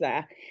dots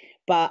there,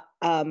 but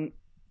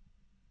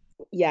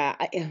yeah,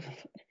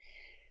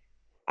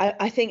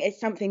 I think it's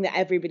something that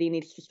everybody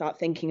needs to start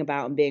thinking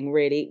about and being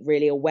really,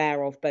 really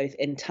aware of, both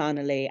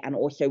internally and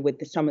also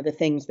with some of the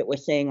things that we're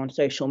seeing on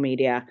social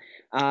media.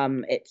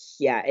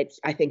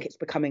 I think it's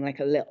becoming like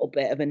a little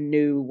bit of a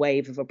new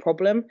wave of a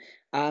problem.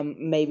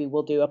 Maybe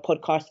we'll do a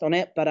podcast on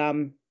it, but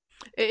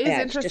it is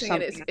interesting,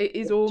 and it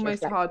is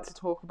almost hard to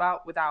talk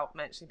about without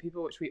mentioning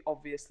people, which we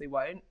obviously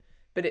won't.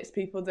 But it's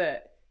people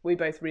that we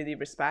both really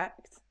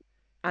respect,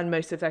 and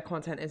most of their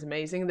content is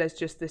amazing. There's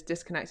just this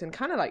disconnect, and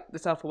kind of like the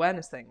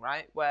self-awareness thing,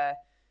 right? Where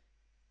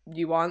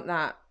you aren't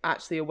that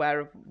actually aware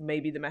of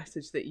maybe the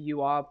message that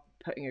you are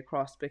putting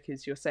across,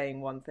 because you're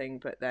saying one thing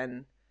but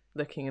then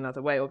looking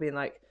another way, or being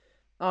like,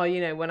 oh,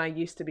 when I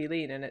used to be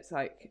lean, and it's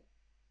like,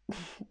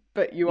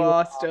 but you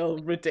are still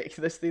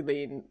ridiculously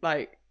lean.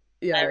 Like,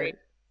 yeah.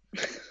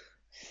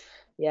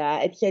 Yeah,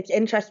 it's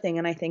interesting,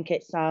 and I think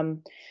it's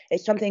something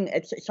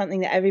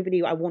that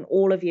everybody, I want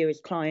all of you as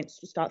clients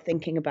to start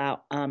thinking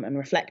about and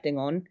reflecting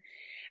on,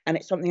 and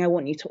it's something I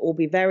want you to all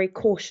be very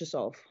cautious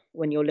of,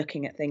 when you're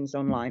looking at things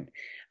online.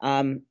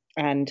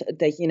 And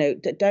there's,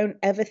 don't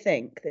ever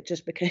think that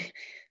just because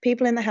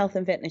people in the health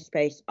and fitness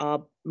space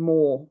are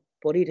more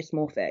body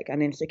dysmorphic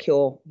and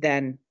insecure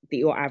than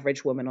your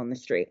average woman on the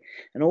street.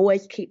 And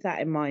always keep that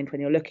in mind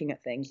when you're looking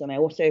at things. And I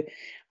also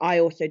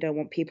don't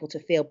want people to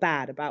feel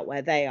bad about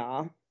where they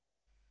are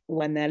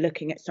when they're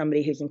looking at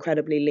somebody who's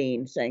incredibly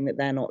lean, saying that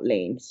they're not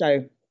lean.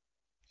 So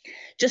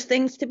just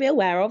things to be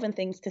aware of and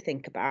things to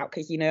think about,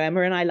 because,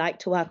 Emma and I like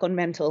to work on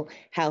mental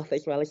health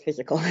as well as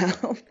physical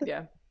health.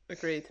 Yeah,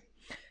 agreed.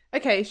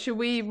 Okay, should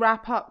we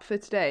wrap up for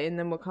today and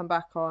then we'll come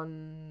back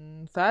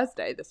on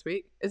Thursday this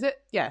week? Is it?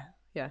 Yeah.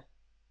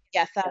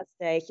 Yeah,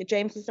 Thursday. So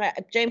James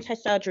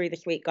has surgery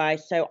this week,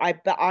 guys. So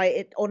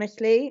it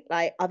honestly,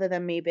 like, other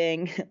than me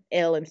being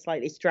ill and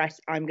slightly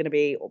stressed, I'm going to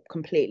be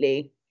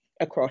completely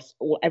across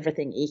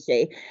everything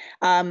easy.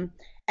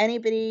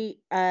 Anybody,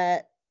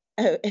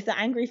 if the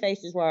angry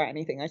faces were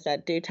anything I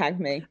said, do tag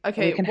me.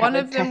 Okay, one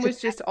of them was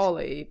just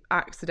Ollie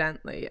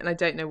accidentally, and I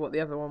don't know what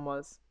the other one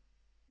was.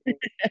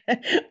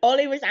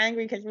 Ollie was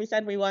angry because we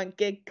said we weren't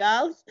gig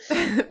girls.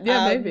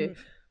 Yeah, maybe.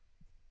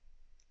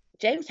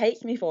 James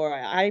hates me for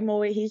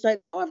it. He's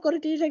like, oh, I've got a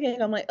DJ gig.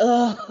 I'm like,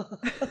 oh.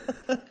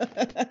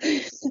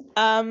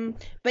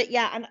 But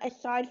yeah, and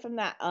aside from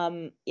that,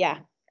 yeah,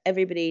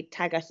 everybody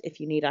tag us if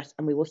you need us,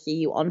 and we will see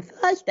you on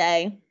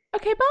Thursday.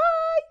 Okay,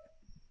 bye.